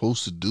what I'm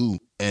supposed to do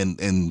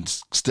and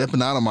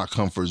stepping out of my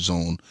comfort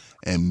zone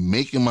and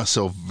making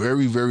myself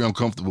very, very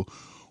uncomfortable,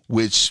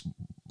 which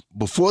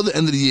before the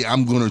end of the year,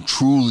 I'm going to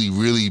truly,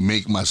 really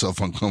make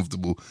myself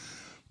uncomfortable,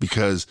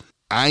 because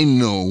I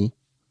know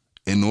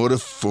in order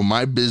for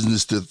my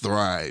business to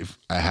thrive,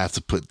 I have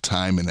to put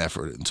time and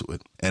effort into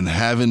it. And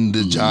having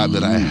the job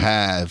that I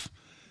have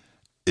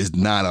is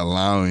not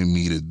allowing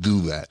me to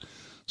do that.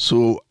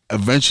 So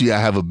eventually I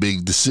have a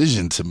big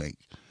decision to make.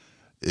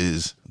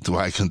 Is, do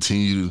I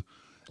continue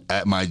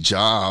at my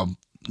job,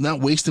 not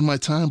wasting my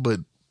time, but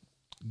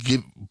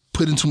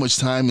putting too much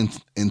time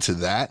into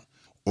that,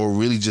 or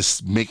really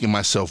just making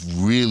myself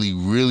really,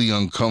 really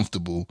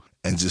uncomfortable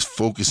and just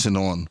focusing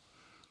on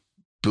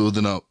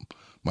building up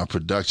my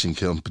production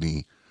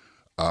company.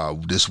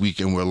 This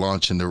weekend we're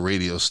launching the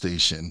radio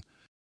station,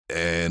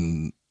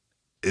 and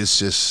it's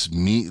just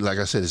me, like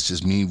I said, it's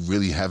just me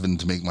really having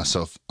to make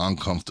myself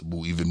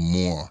uncomfortable even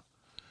more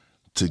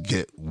to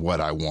get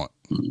what I want.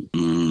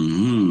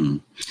 Mm-hmm.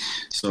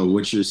 So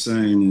what you're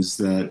saying is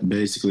that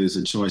basically it's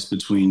a choice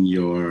between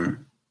your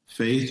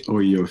faith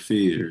or your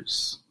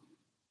fears.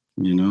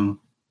 You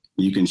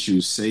can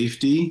choose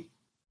safety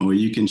or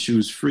you can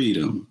choose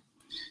freedom.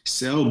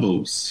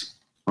 Sailboats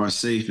are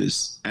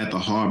safest at the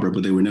harbor,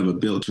 but they were never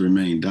built to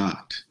remain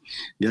docked.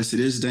 Yes, it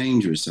is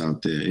dangerous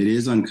out there. It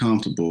is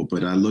uncomfortable,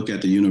 but I look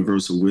at the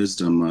universal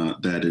wisdom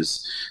that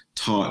is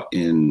taught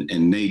in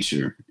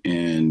nature,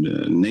 and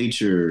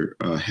nature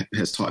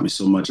has taught me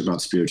so much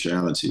about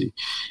spirituality.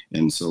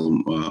 And so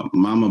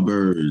mama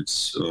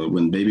birds,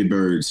 when baby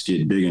birds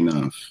get big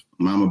enough,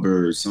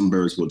 some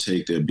birds will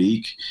take their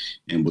beak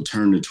and will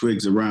turn the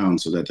twigs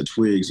around so that the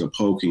twigs are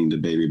poking the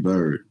baby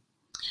bird.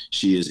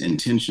 She is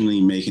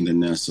intentionally making the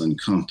nest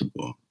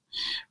uncomfortable.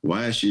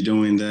 Why is she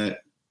doing that?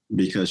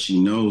 Because she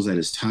knows that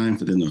it's time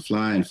for them to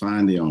fly and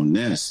find their own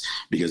nest.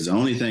 Because the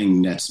only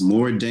thing that's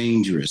more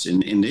dangerous,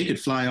 and they could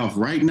fly off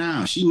right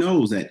now. She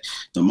knows that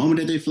the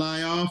moment that they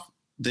fly off,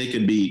 they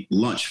could be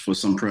lunch for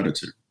some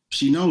predator.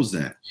 She knows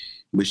that.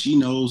 But she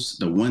knows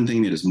the one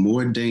thing that is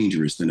more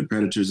dangerous than the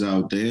predators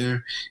out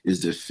there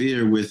is the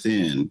fear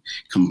within,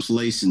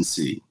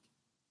 complacency.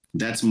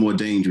 That's more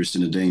dangerous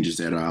than the dangers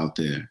that are out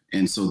there.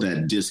 And so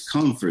that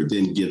discomfort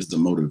then gives the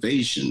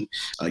motivation.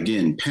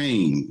 Again,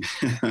 pain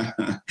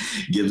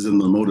gives them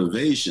the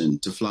motivation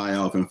to fly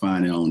off and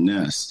find their own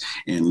nest.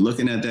 And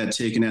looking at that,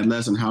 taking that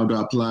lesson, how do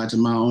I apply it to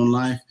my own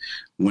life?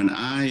 When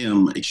I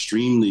am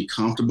extremely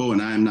comfortable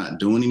and I am not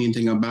doing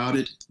anything about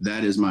it,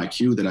 that is my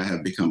cue that I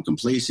have become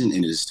complacent,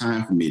 and it is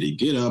time for me to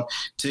get up,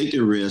 take the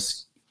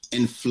risk,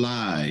 and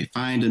fly,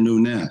 find a new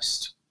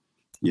nest.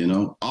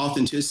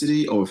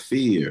 Authenticity or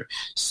fear,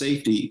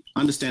 safety.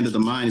 Understand that the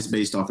mind is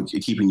based off of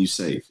keeping you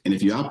safe. And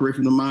if you operate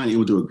from the mind, it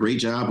will do a great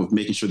job of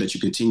making sure that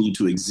you continue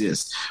to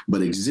exist.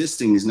 But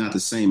existing is not the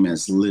same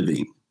as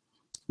living.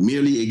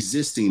 Merely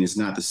existing is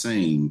not the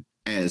same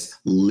as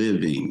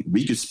living.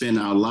 We could spend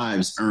our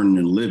lives earning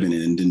and living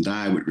and then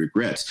die with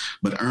regrets.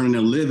 But earning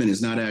and living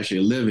is not actually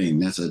a living.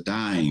 That's a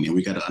dying. And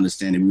we got to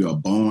understand that we are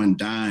born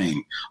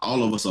dying.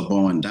 All of us are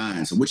born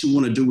dying. So what you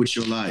want to do with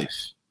your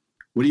life?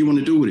 What do you want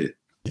to do with it?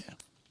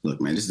 Look,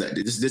 man, this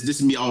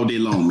is me all day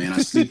long, man.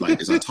 I sleep like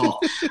this. I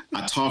talk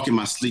in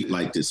my sleep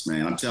like this,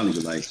 man. I'm telling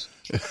you,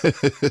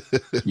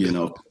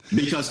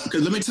 because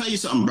let me tell you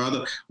something,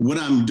 brother. What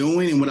I'm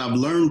doing and what I've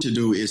learned to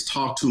do is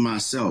talk to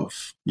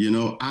myself.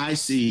 I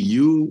see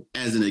you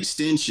as an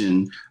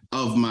extension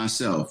of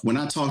myself. When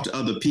I talk to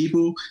other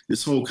people,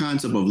 this whole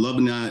concept of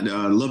loving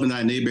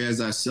thy neighbor as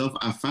thyself,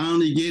 I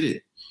finally get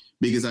it.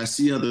 Because I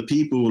see other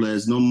people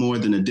as no more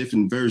than a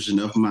different version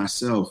of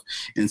myself.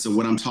 And so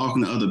when I'm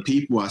talking to other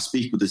people, I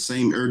speak with the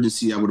same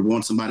urgency I would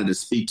want somebody to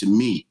speak to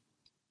me,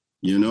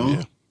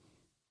 Yeah.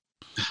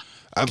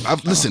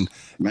 Listen,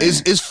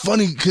 it's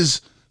funny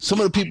because some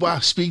of the people I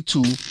speak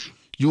to,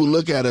 you would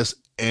look at us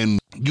and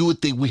you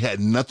would think we had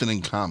nothing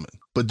in common.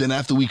 But then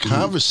after we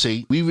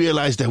conversate, we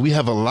realize that we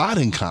have a lot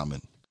in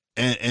common.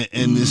 And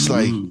it's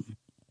like,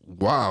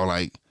 wow,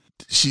 like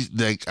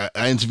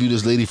I interviewed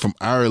this lady from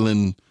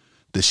Ireland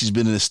that she's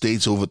been in the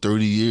States over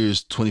 30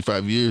 years,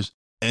 25 years.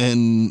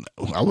 And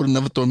I would have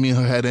never thought me and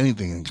her had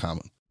anything in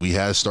common. We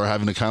had to start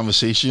having a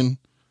conversation.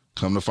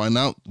 Come to find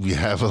out, we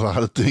have a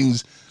lot of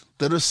things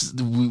that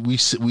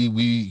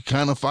we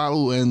kind of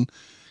follow and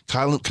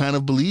kind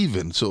of believe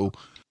in. So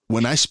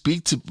when I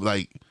speak to,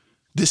 like,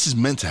 this is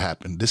meant to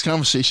happen. This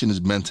conversation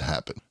is meant to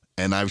happen.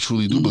 And I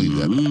truly do believe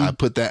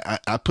that.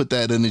 I put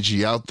that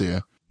energy out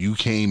there. You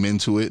came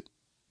into it,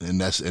 and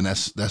that's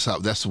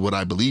what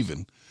I believe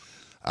in.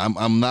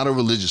 I'm not a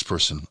religious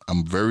person.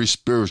 I'm very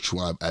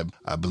spiritual.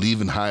 I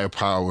believe in higher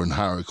power and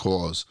higher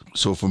cause.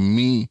 So for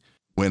me,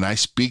 when I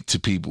speak to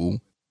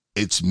people,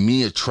 it's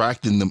me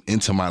attracting them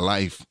into my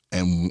life,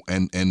 and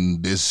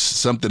there's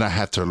something I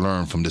have to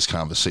learn from this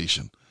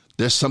conversation.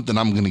 There's something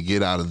I'm going to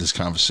get out of this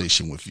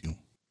conversation with you.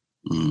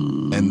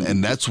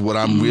 And that's what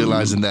I'm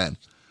realizing that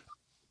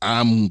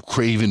I'm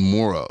craving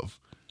more of,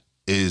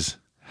 is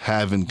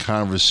having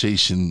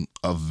conversation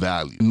of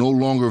value. No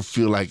longer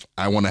feel like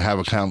I want to have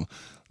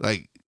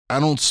I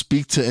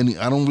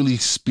don't really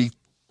speak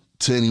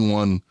to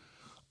anyone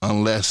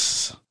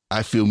unless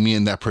I feel me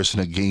and that person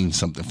have gained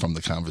something from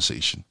the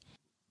conversation.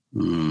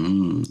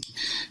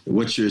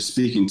 What you're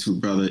speaking to,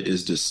 brother,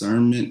 is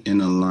discernment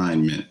and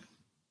alignment,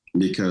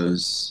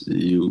 because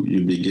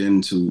you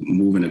begin to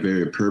move in a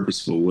very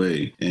purposeful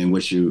way. And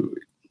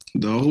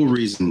the whole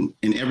reason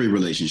in every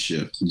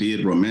relationship, be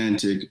it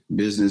romantic,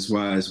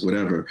 business-wise,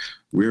 whatever,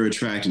 we're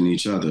attracting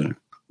each other.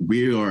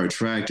 We are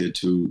attracted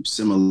to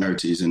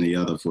similarities in the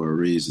other for a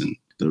reason.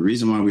 The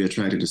reason why we're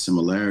attracted to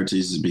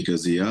similarities is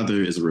because the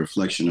other is a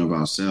reflection of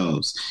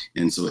ourselves.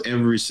 And so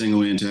every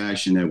single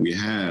interaction that we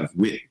have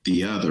with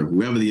the other,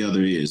 whoever the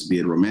other is, be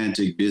it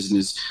romantic,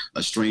 business,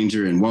 a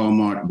stranger in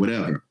Walmart,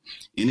 whatever,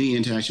 any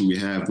interaction we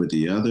have with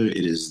the other,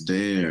 it is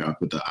there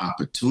with the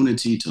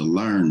opportunity to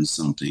learn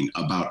something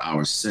about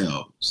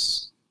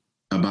ourselves.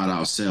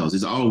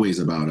 It's always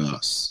about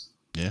us.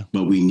 Yeah.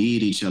 But we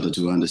need each other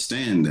to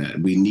understand that.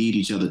 We need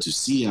each other to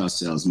see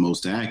ourselves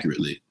most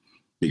accurately,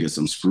 because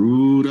some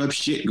screwed up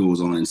shit goes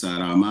on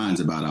inside our minds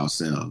about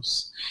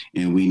ourselves.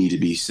 And we need to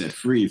be set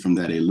free from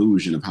that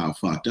illusion of how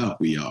fucked up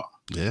we are.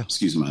 Yeah.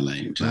 Excuse my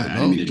language. I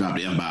didn't mean to drop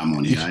the F-bomb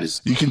on here.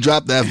 You can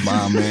drop the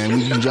F-bomb, man.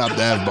 We can drop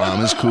the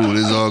F-bomb. It's cool.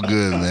 It's all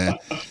good, man.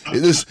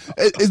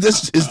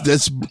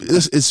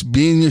 It's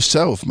being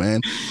yourself,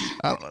 man.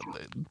 I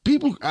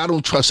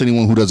don't trust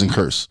anyone who doesn't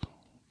curse.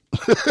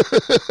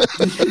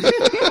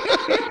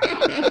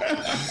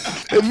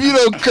 If you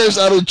don't curse,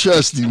 I don't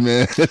trust you,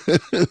 man.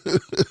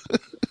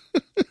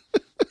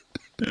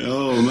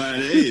 Oh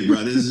man, hey,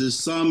 brother, there's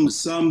just some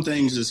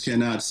things just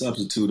cannot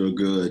substitute a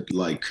good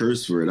like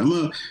curse word. I'm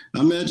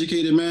an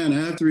educated man. I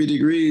have 3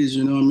 degrees,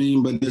 you know what I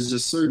mean? But there's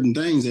just certain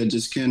things that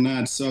just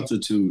cannot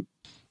substitute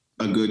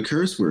a good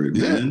curse word,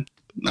 man.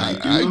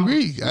 Like, I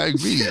agree.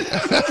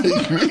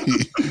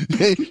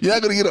 Hey, you're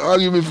not gonna get an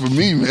argument from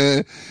me,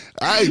 man.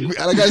 I agree.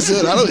 Like I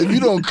said, if you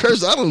don't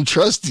curse, I don't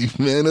trust you,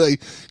 man.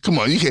 Like, come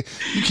on, you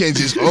can't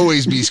just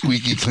always be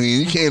squeaky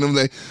clean. You can't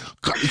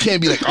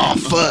be like, oh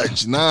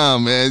fudge. Nah,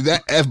 man,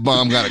 that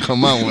F-bomb gotta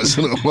come out once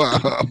in a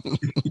while.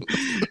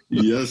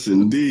 Yes,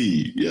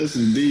 indeed.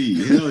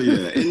 Hell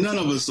yeah. And none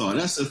of us are.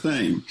 That's the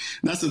thing.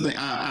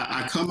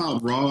 I come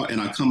out raw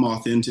and I come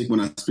authentic when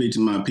I speak to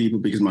my people,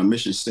 because my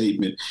mission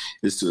statement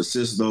is to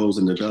assist those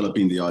in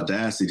developing the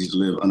audacity to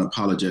live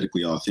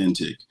unapologetically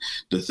authentic.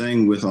 The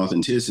thing with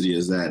authenticity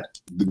is that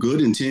the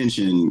good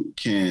intention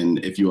can,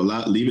 if you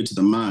leave it to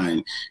the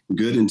mind,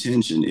 good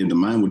intention, if the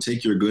mind will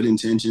take your good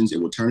intentions, it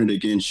will turn it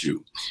against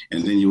you.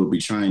 And then you will be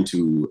trying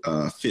to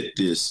fit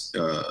this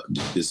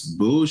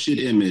bullshit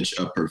image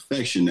of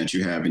perfection that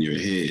you have in your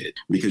head,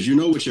 because you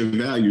know what your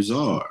values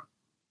are.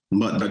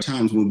 But there are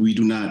times when we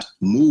do not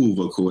move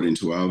according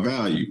to our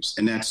values.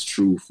 And that's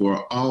true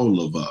for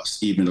all of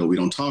us, even though we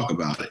don't talk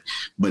about it.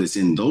 But it's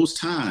in those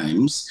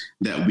times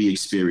that we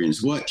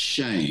experience what?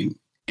 Shame.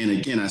 And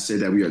again, I said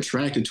that we are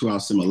attracted to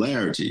our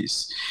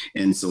similarities.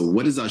 And so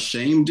what does our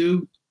shame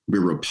do?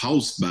 We're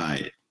repulsed by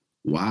it.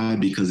 Why?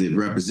 Because it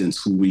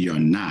represents who we are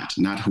not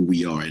who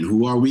we are. And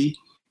who are we?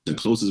 The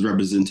closest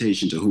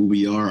representation to who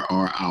we are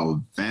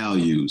our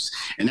values.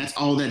 And that's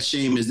all that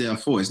shame is there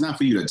for. It's not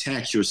for you to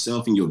attack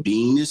yourself and your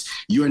beingness.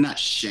 You are not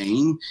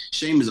shame.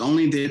 Shame is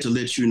only there to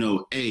let you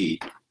know, A,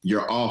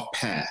 you're off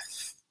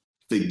path.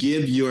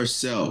 Forgive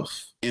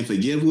yourself and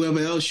forgive whoever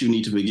else you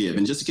need to forgive.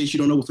 And just in case you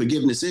don't know what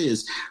forgiveness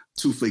is,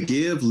 to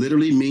forgive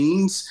literally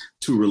means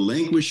to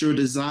relinquish your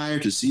desire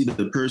to see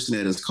the person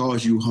that has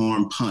caused you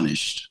harm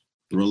punished.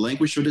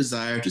 Relinquish your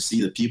desire to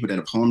see the people that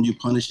have harmed you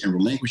punished, and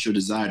relinquish your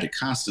desire to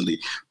constantly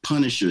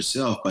punish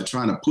yourself by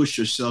trying to push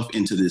yourself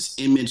into this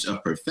image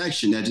of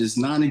perfection that is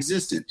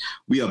non-existent.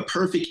 We are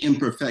perfect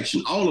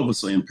imperfection. All of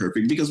us are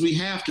imperfect because we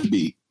have to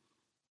be.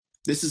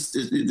 This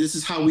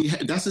is how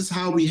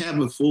we have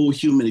a full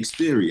human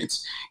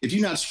experience. If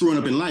you're not screwing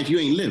up in life, you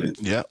ain't living.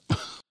 Yeah.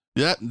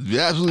 Yeah,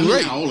 you're absolutely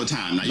right. Not all the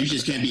time. Now you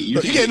just can't be. You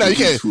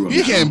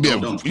can't be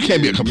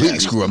a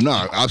complete screw up.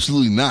 No,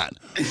 absolutely not.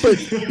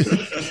 But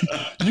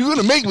you're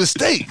gonna make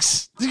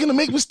mistakes. You're gonna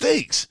make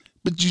mistakes.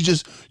 But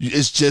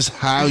it's just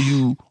how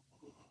you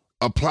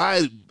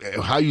apply,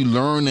 how you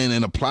learn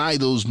and apply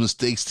those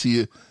mistakes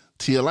to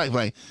your life.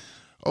 Like,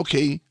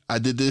 okay, I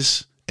did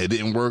this, it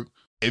didn't work.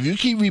 If you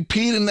keep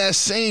repeating that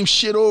same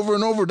shit over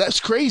and over, that's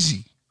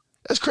crazy.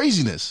 That's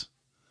craziness.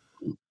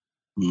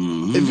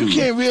 Mm-hmm. If you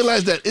can't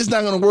realize that it's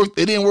not going to work,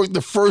 it didn't work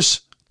the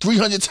first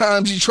 300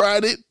 times you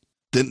tried it,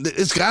 then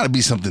it's got to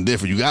be something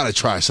different. You got to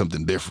try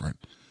something different.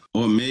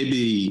 Or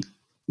maybe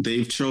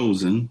they've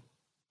chosen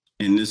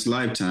in this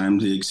lifetime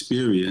to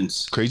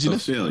experience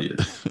craziness, failure.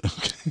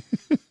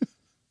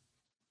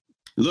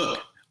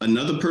 Look,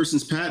 another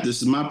person's path,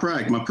 this is my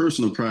practice, my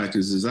personal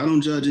practice is I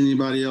don't judge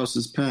anybody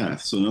else's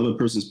path. So another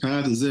person's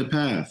path is their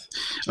path.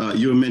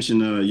 You were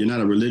mentioned you're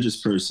not a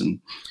religious person.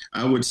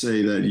 I would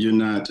say that you're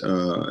not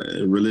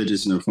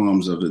religious in the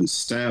forms of an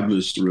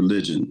established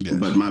religion. Yes.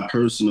 But my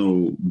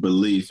personal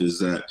belief is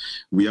that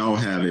we all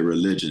have a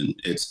religion.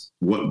 It's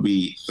what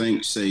we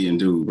think, say, and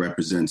do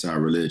represents our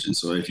religion.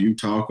 So if you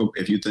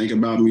think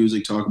about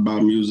music, talk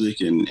about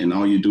music, and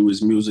all you do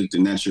is music,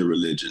 then that's your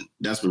religion.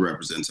 That's what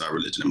represents our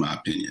religion, in my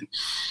opinion.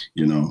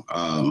 You know,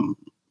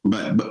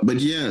 but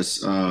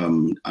yes,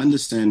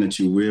 understand that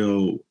you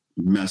will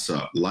mess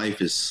up.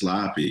 Life is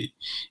sloppy,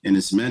 and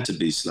it's meant to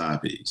be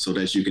sloppy so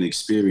that you can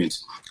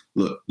experience.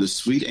 Look, the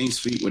sweet ain't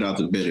sweet without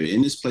the bitter.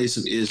 In this place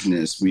of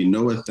isness, we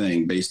know a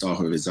thing based off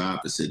of its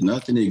opposite.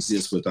 Nothing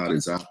exists without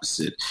its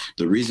opposite.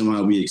 The reason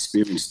why we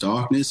experience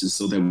darkness is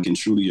so that we can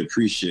truly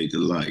appreciate the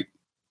light.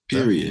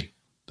 Period.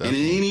 Definitely.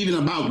 And it ain't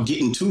even about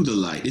getting to the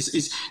light.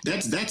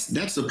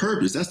 That's the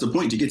purpose. That's the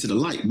point, to get to the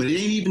light. But it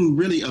ain't even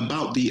really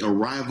about the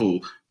arrival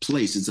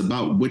place. It's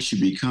about what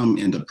you become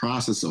in the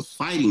process of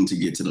fighting to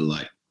get to the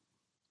light.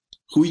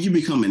 Who you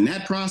become in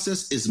that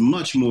process is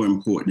much more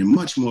important and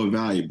much more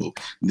valuable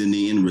than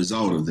the end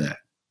result of that.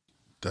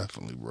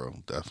 Definitely, bro.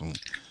 Definitely.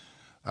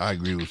 I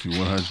agree with you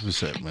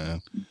 100%,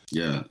 man.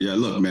 Yeah.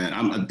 Look, man.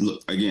 I'm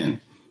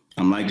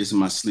like this in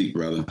my sleep,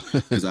 brother,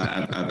 because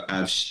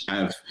I've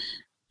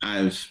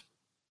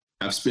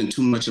spent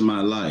too much of my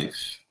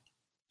life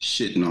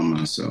shitting on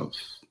myself.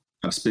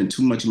 I've spent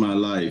too much of my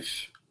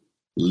life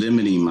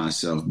limiting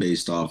myself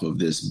based off of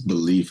this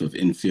belief of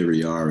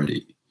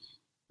inferiority.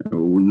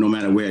 No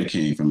matter where it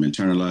came from,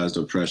 internalized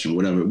oppression,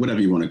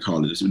 whatever you want to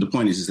call it. The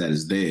point is that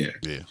it's there.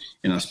 Yeah.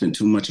 And I spent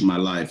too much of my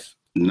life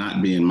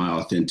not being my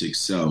authentic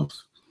self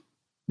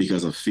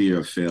because of fear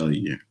of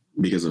failure,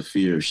 because of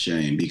fear of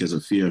shame, because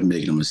of fear of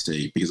making a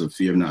mistake, because of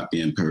fear of not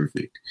being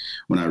perfect.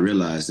 When I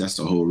realized that's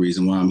the whole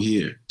reason why I'm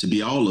here, to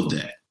be all of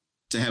that,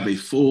 to have a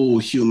full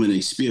human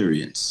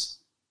experience.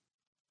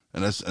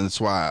 And that's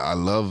why I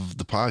love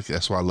the podcast.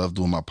 That's why I love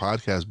doing my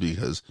podcast,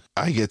 because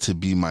I get to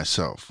be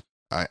myself.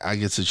 I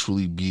get to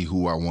truly be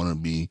who I want to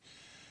be,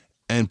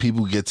 and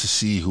people get to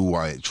see who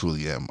I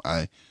truly am.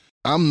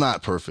 I'm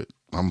not perfect.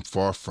 I'm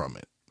far from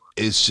it.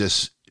 It's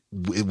just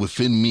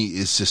within me.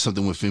 It's just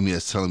something within me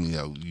that's telling me,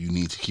 you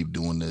need to keep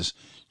doing this.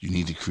 You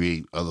need to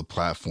create other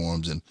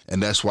platforms, and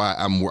that's why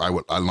I'm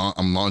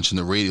launching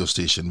the radio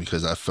station,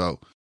 because I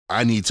felt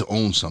I need to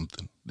own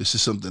something. This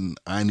is something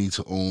I need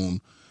to own.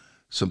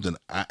 Something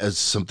I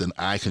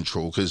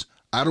control, because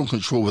I don't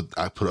control what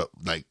I put up.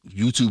 Like,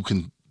 YouTube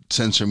can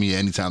censor me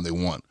anytime they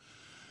want.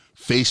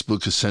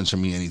 Facebook could censor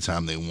me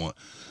anytime they want.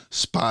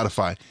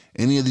 Spotify,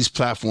 any of these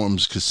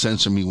platforms could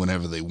censor me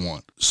whenever they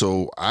want.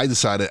 So I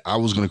decided I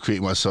was going to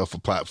create myself a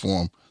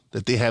platform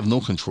that they have no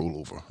control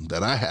over,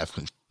 that I have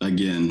control.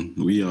 Again,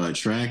 we are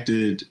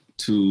attracted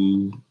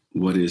to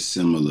what is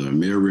similar, a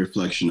mere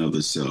reflection of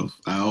the self.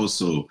 I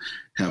also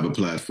have a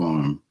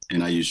platform,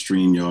 and I use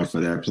StreamYard for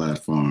that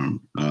platform.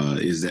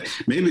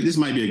 Maybe this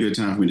might be a good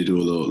time for me to do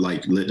a little,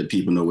 like, let the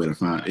people know where to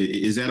find.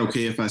 Is that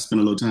okay if I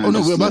spend a little time? Oh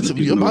no, you're about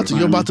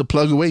to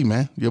plug away,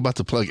 man. You're about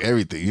to plug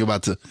everything. You're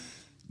about to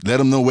let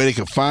them know where they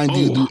can find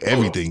you, do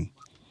everything.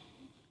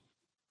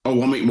 I'm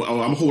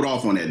gonna hold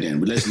off on that then.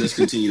 But let's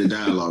continue the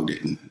dialogue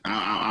then.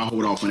 I'll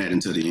hold off on that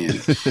until the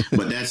end.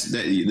 But that's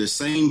the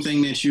same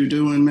thing that you're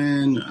doing,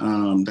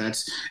 man.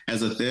 That's,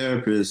 as a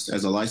therapist,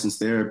 as a licensed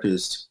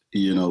therapist,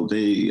 we have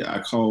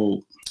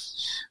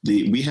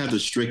the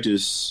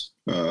strictest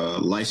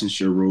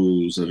licensure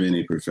rules of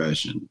any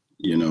profession,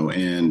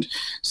 and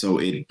so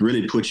it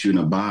really puts you in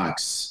a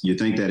box. You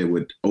think that it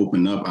would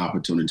open up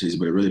opportunities,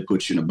 but it really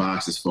puts you in a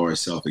box as far as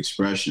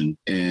self-expression.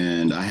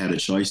 And I had a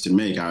choice to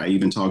make. I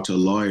even talked to a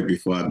lawyer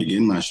before I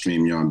began my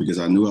StreamYard, because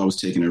I knew I was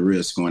taking a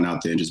risk going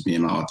out there and just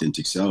being my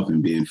authentic self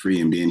and being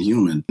free and being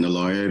human. And the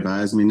lawyer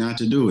advised me not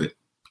to do it.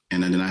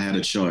 And then I had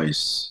a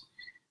choice.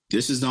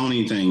 This is the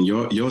only thing,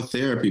 your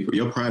therapy,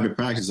 your private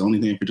practice is the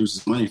only thing that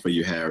produces money for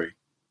you, Harry.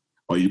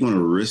 Are you going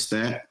to risk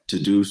that to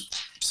do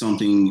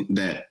something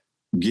that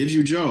gives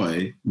you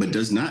joy, but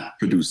does not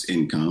produce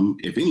income?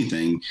 If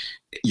anything,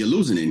 you're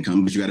losing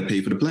income, but you got to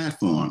pay for the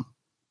platform.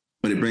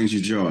 But it brings you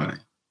joy.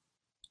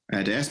 I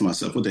had to ask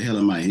myself, what the hell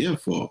am I here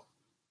for?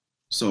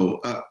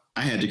 So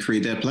I had to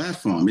create that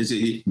platform. Is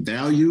it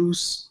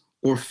values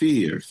or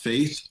fear,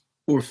 faith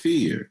or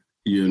fear,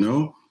 you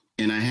know?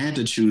 And I had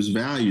to choose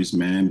values,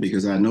 man,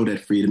 because I know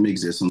that freedom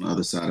exists on the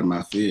other side of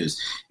my fears.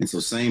 And so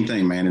same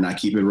thing, man. And I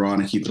keep it raw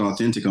and I keep it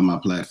authentic on my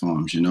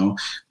platforms, you know?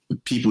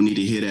 People need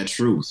to hear that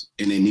truth,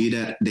 and they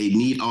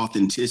need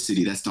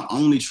authenticity. That's the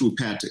only true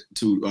path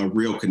to a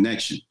real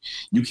connection.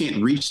 You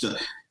can't reach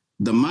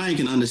the mind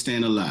can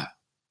understand a lot.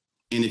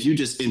 And if you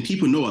and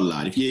people know a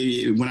lot.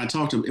 When I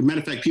talk to, matter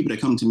of fact, people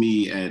that come to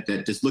me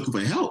that just looking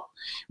for help,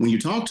 when you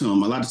talk to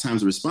them, a lot of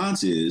times the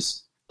response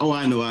is, oh,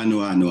 I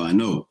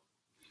know.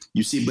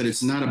 You see, but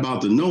it's not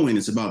about the knowing,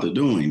 it's about the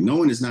doing.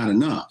 Knowing is not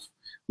enough.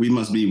 We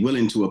must be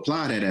willing to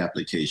apply that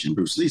application.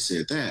 Bruce Lee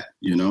said that,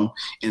 you know?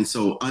 And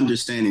so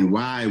understanding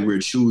why we're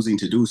choosing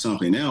to do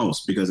something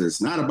else, because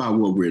it's not about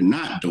what we're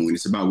not doing,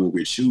 it's about what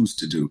we choose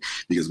to do.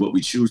 Because what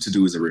we choose to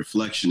do is a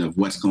reflection of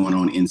what's going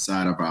on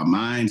inside of our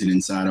minds and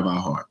inside of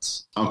our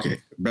hearts. Okay,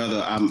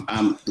 brother,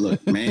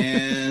 look,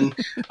 man,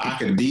 I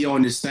could be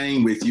on this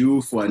thing with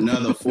you for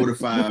another 4 to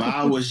 5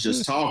 hours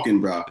just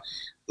talking, bro.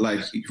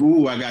 Like,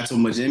 ooh, I got so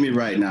much in me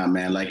right now,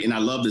 man. Like, and I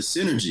love the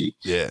synergy.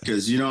 Yeah.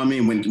 Because, you know what I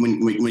mean?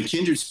 When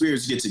kindred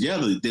spirits get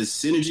together, there's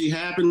synergy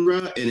happen, bro.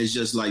 And it's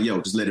just like,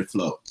 yo, just let it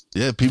flow.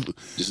 Yeah, people.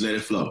 Just let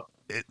it flow.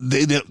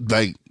 They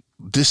like,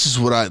 this is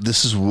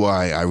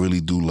why I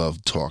really do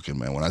love talking,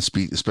 man. When I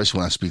speak, especially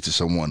when I speak to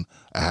someone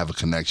I have a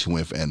connection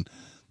with and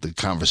the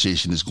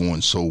conversation is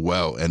going so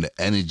well and the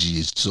energy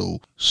is so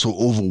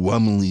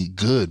overwhelmingly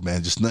good,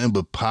 man. Just nothing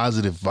but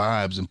positive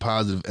vibes and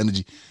positive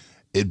energy.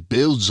 It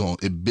builds,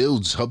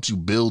 helps you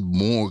build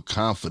more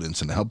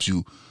confidence and helps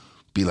you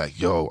be like,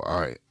 yo,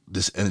 all right,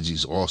 this energy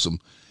is awesome.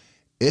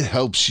 It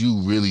helps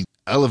you really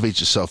elevate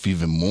yourself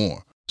even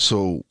more.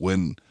 So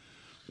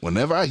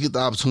whenever I get the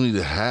opportunity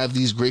to have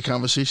these great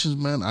conversations,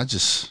 man, I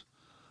just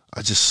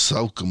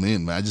soak them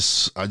in, man.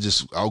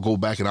 I'll go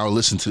back and I'll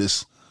listen to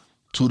this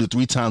 2 to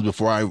 3 times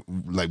before I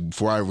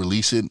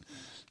release it,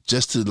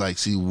 just to like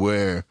see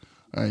where,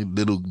 all right,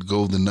 little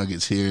golden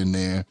nuggets here and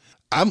there.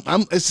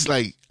 It's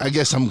like, I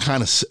guess I'm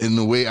kind of, in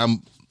a way,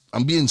 I'm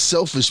being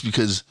selfish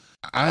because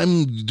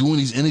I'm doing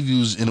these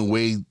interviews in a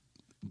way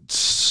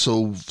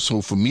so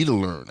for me to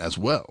learn as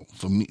well.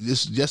 For me,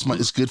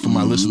 it's good for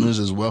my listeners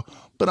as well,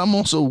 but I'm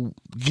also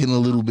getting a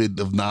little bit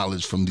of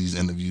knowledge from these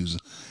interviews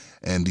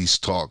and these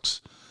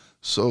talks.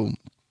 So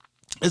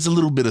it's a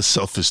little bit of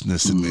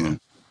selfishness in there.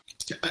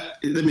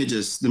 Let me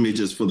just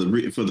for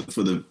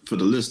the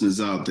listeners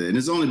out there, and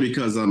it's only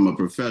because I'm a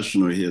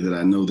professional here that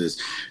I know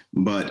this,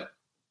 but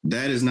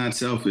that is not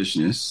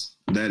selfishness.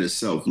 That is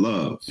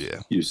self-love.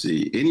 Yeah. You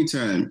see,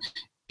 anytime,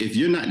 if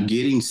you're not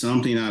getting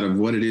something out of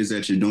what it is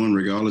that you're doing,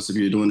 regardless if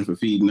you're doing it for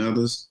feeding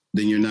others,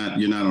 then you're not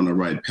on the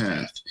right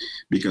path.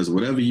 Because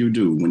whatever you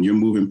do, when you're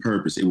moving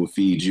purpose, it will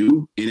feed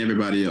you and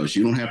everybody else.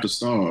 You don't have to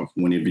starve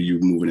whenever you're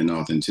moving in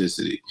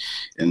authenticity.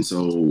 And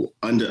so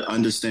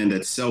understand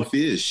that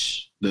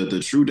selfish, the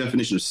true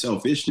definition of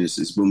selfishness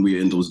is when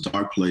we're in those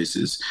dark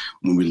places,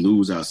 when we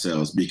lose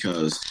ourselves.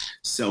 Because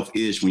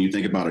selfish, when you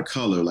think about a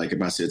color, like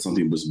if I said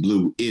something was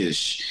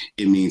blue-ish,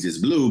 it means it's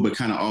blue, but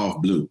kind of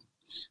off blue.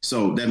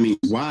 So that means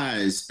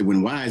wise,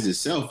 when wise is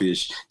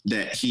selfish,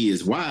 that he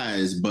is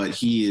wise, but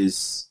he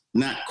is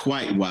not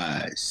quite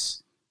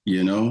wise.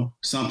 You know,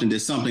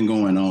 there's something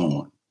going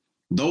on.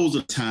 Those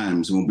are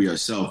times when we are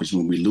selfish,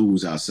 when we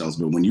lose ourselves.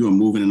 But when you are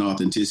moving in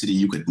authenticity,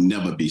 you could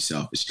never be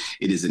selfish.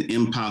 It is an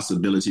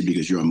impossibility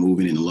because you are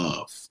moving in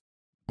love.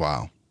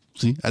 Wow.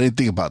 See, I didn't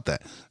think about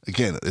that.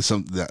 Again, it's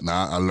something that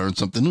now I learned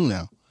something new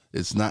now.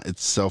 It's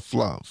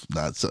self-love.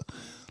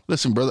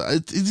 Listen, brother,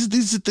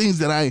 these are things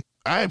that I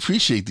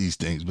appreciate these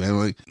things, man.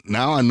 Like,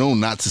 now I know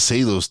not to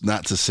say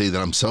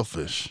that I'm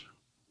selfish.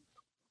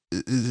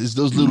 It's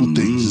those little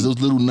things, it's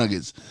those little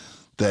nuggets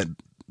that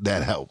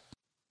help.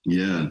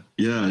 Yeah.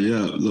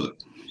 Look,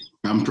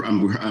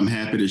 I'm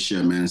happy to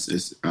share, man.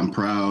 I'm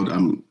proud.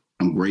 I'm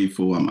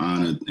grateful. I'm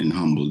honored and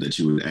humbled that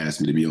you would ask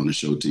me to be on the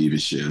show to even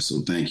share. So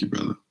thank you,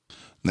 brother.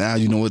 Now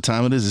you know what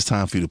time it is. It's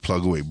time for you to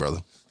plug away,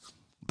 brother.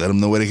 Let them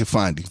know where they can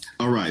find you.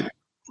 All right.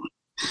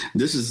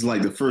 This is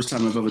like the first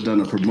time I've ever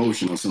done a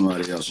promotion on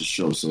somebody else's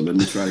show. So let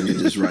me try to get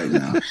this right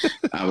now.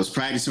 I was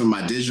practicing with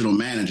my digital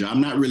manager. I'm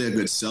not really a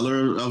good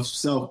seller of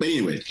self, but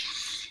anyway.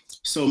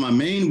 So my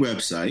main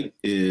website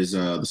is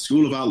the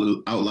School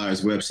of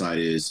Outliers website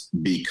is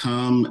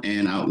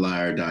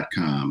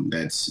becomeanoutlier.com.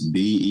 That's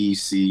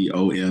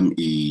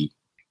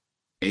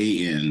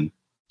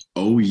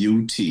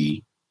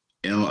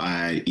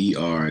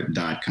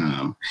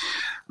BECOMEANOUTLIER.com.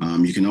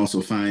 You can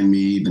also find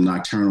me, The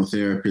Nocturnal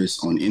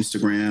Therapist, on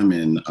Instagram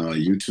and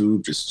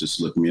YouTube. Just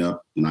look me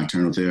up,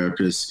 Nocturnal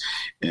Therapist.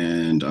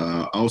 And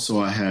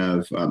also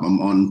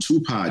I'm on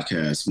 2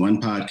 podcasts. One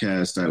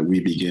podcast that we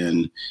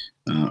begin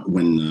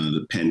when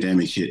the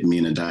pandemic hit, me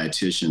and a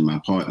dietitian, my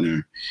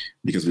partner,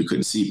 because we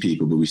couldn't see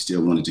people, but we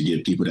still wanted to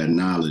give people that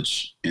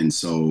knowledge. And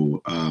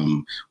so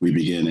we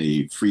began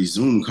a free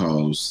Zoom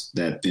calls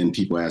that then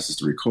people asked us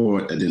to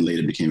record, that then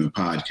later became a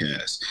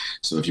podcast.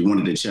 So if you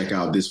wanted to check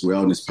out this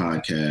wellness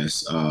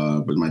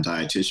podcast with my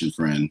dietitian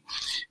friend,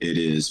 it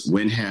is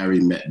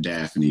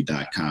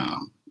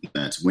whenharrymetdaphne.com.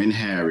 That's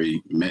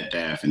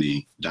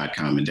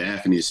whenharrymetdaphne.com. And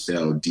Daphne is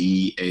spelled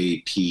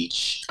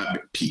D-A-P-H.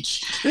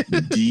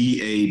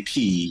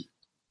 D-A-P-H.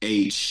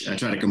 I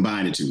try to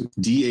combine it two.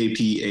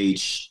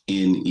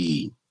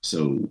 D-A-P-H-N-E.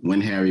 So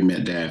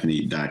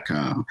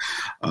whenharrymetdaphne.com.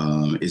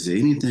 Is there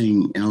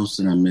anything else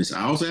that I missed?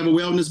 I also have a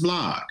wellness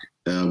blog.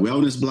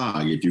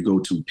 If you go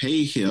to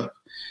PayHip.com,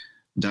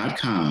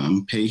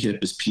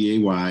 PayHip is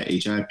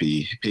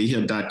P-A-Y-H-I-P,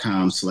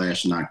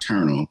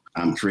 payhip.com/nocturnal.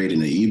 I'm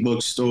creating an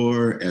ebook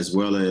store as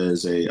well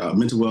as a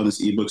mental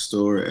wellness ebook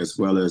store, as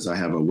well as I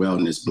have a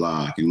wellness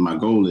blog. And my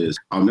goal is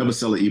I'll never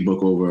sell an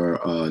ebook over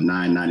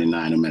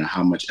 $9.99, no matter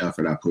how much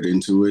effort I put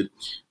into it,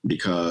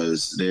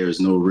 because there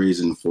is no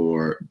reason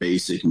for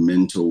basic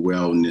mental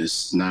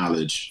wellness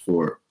knowledge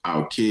for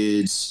our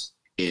kids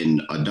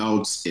and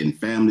adults and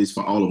families,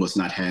 for all of us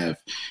not have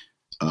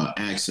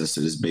access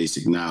to this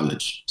basic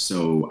knowledge.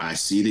 So I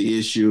see the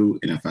issue,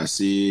 and if I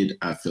see it,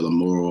 I feel a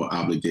moral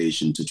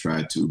obligation to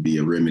try to be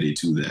a remedy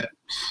to that.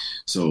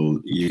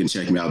 So you can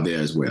check me out there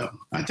as well.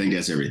 I think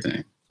that's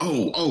everything.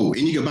 Oh,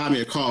 and you can buy me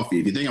a coffee.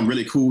 If you think I'm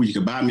really cool, you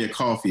can buy me a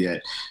coffee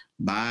at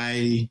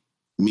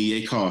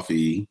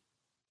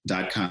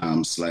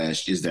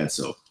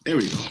buymeacoffee.com/isthatso. There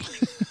we go.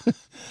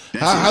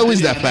 How is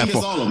that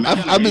platform?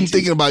 I've been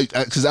thinking about,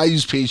 because I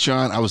use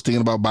Patreon. I was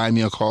thinking about buying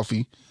me a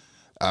coffee.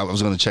 I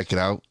was going to check it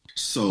out.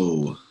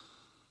 So,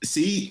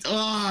 see,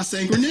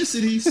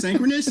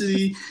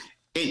 synchronicity.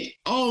 And,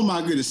 oh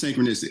my goodness,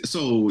 synchronicity.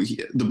 So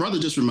the brother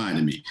just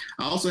reminded me,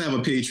 I also have a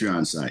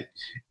Patreon site,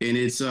 and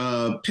it's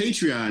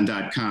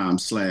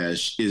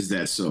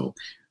patreon.com/isthatso.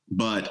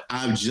 But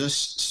I've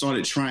just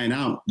started trying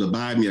out the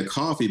buy me a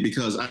coffee,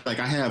 because I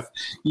have,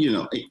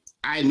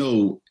 I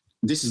know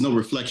this is no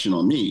reflection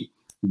on me,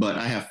 but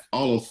I have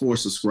all of 4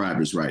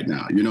 subscribers right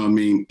now. You know what I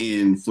mean?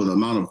 And for the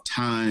amount of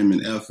time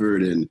and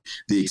effort and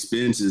the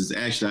expenses,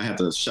 actually, I have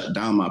to shut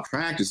down my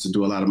practice to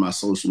do a lot of my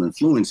social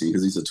influencing,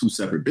 because these are 2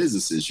 separate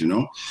businesses,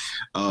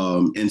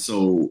 And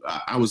so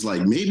I was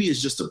like, maybe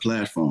it's just a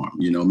platform,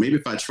 maybe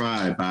if I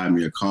try buy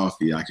me a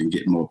coffee, I can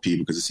get more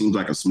people, because it seems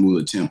like a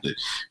smoother template.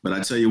 But I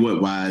tell you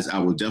what, Wise, I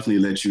will definitely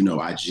let you know.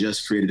 I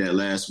just created that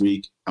last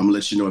week. I'm gonna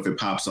let you know if it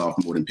pops off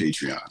more than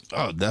Patreon.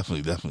 Oh,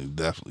 definitely.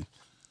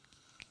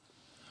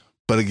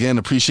 But again,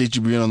 appreciate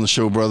you being on the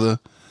show, brother.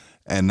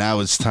 And now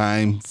it's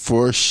time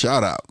for a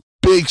shout out.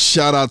 Big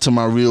shout out to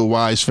my Real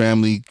Wise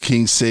family,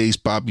 King Sace,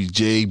 Bobby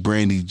J,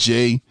 Brandy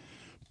J.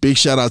 Big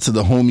shout out to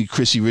the homie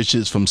Chrissy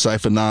Richards from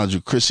Cypher Knowledge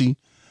with Chrissy.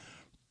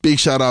 Big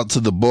shout out to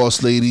the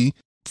boss lady,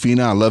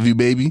 Fina, I love you,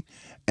 baby.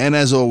 And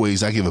as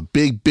always, I give a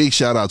big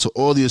shout out to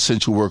all the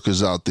essential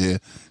workers out there.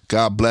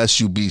 God bless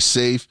you. Be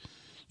safe.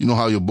 You know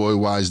how your boy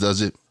Wise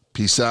does it.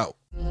 Peace out.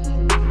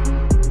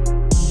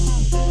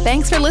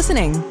 Thanks for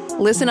listening.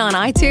 Listen on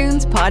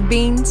iTunes,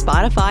 Podbean,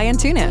 Spotify, and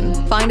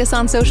TuneIn. Find us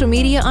on social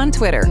media on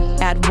Twitter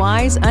at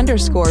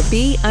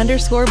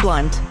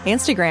 @wise_b_blunt,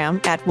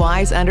 Instagram at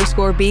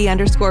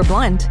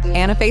 @wise_b_blunt,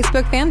 and a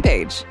Facebook fan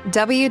page,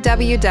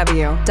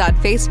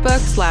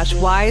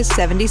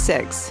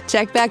 www.facebook/wise76.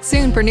 Check back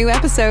soon for new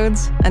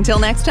episodes. Until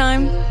next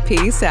time,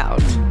 peace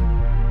out.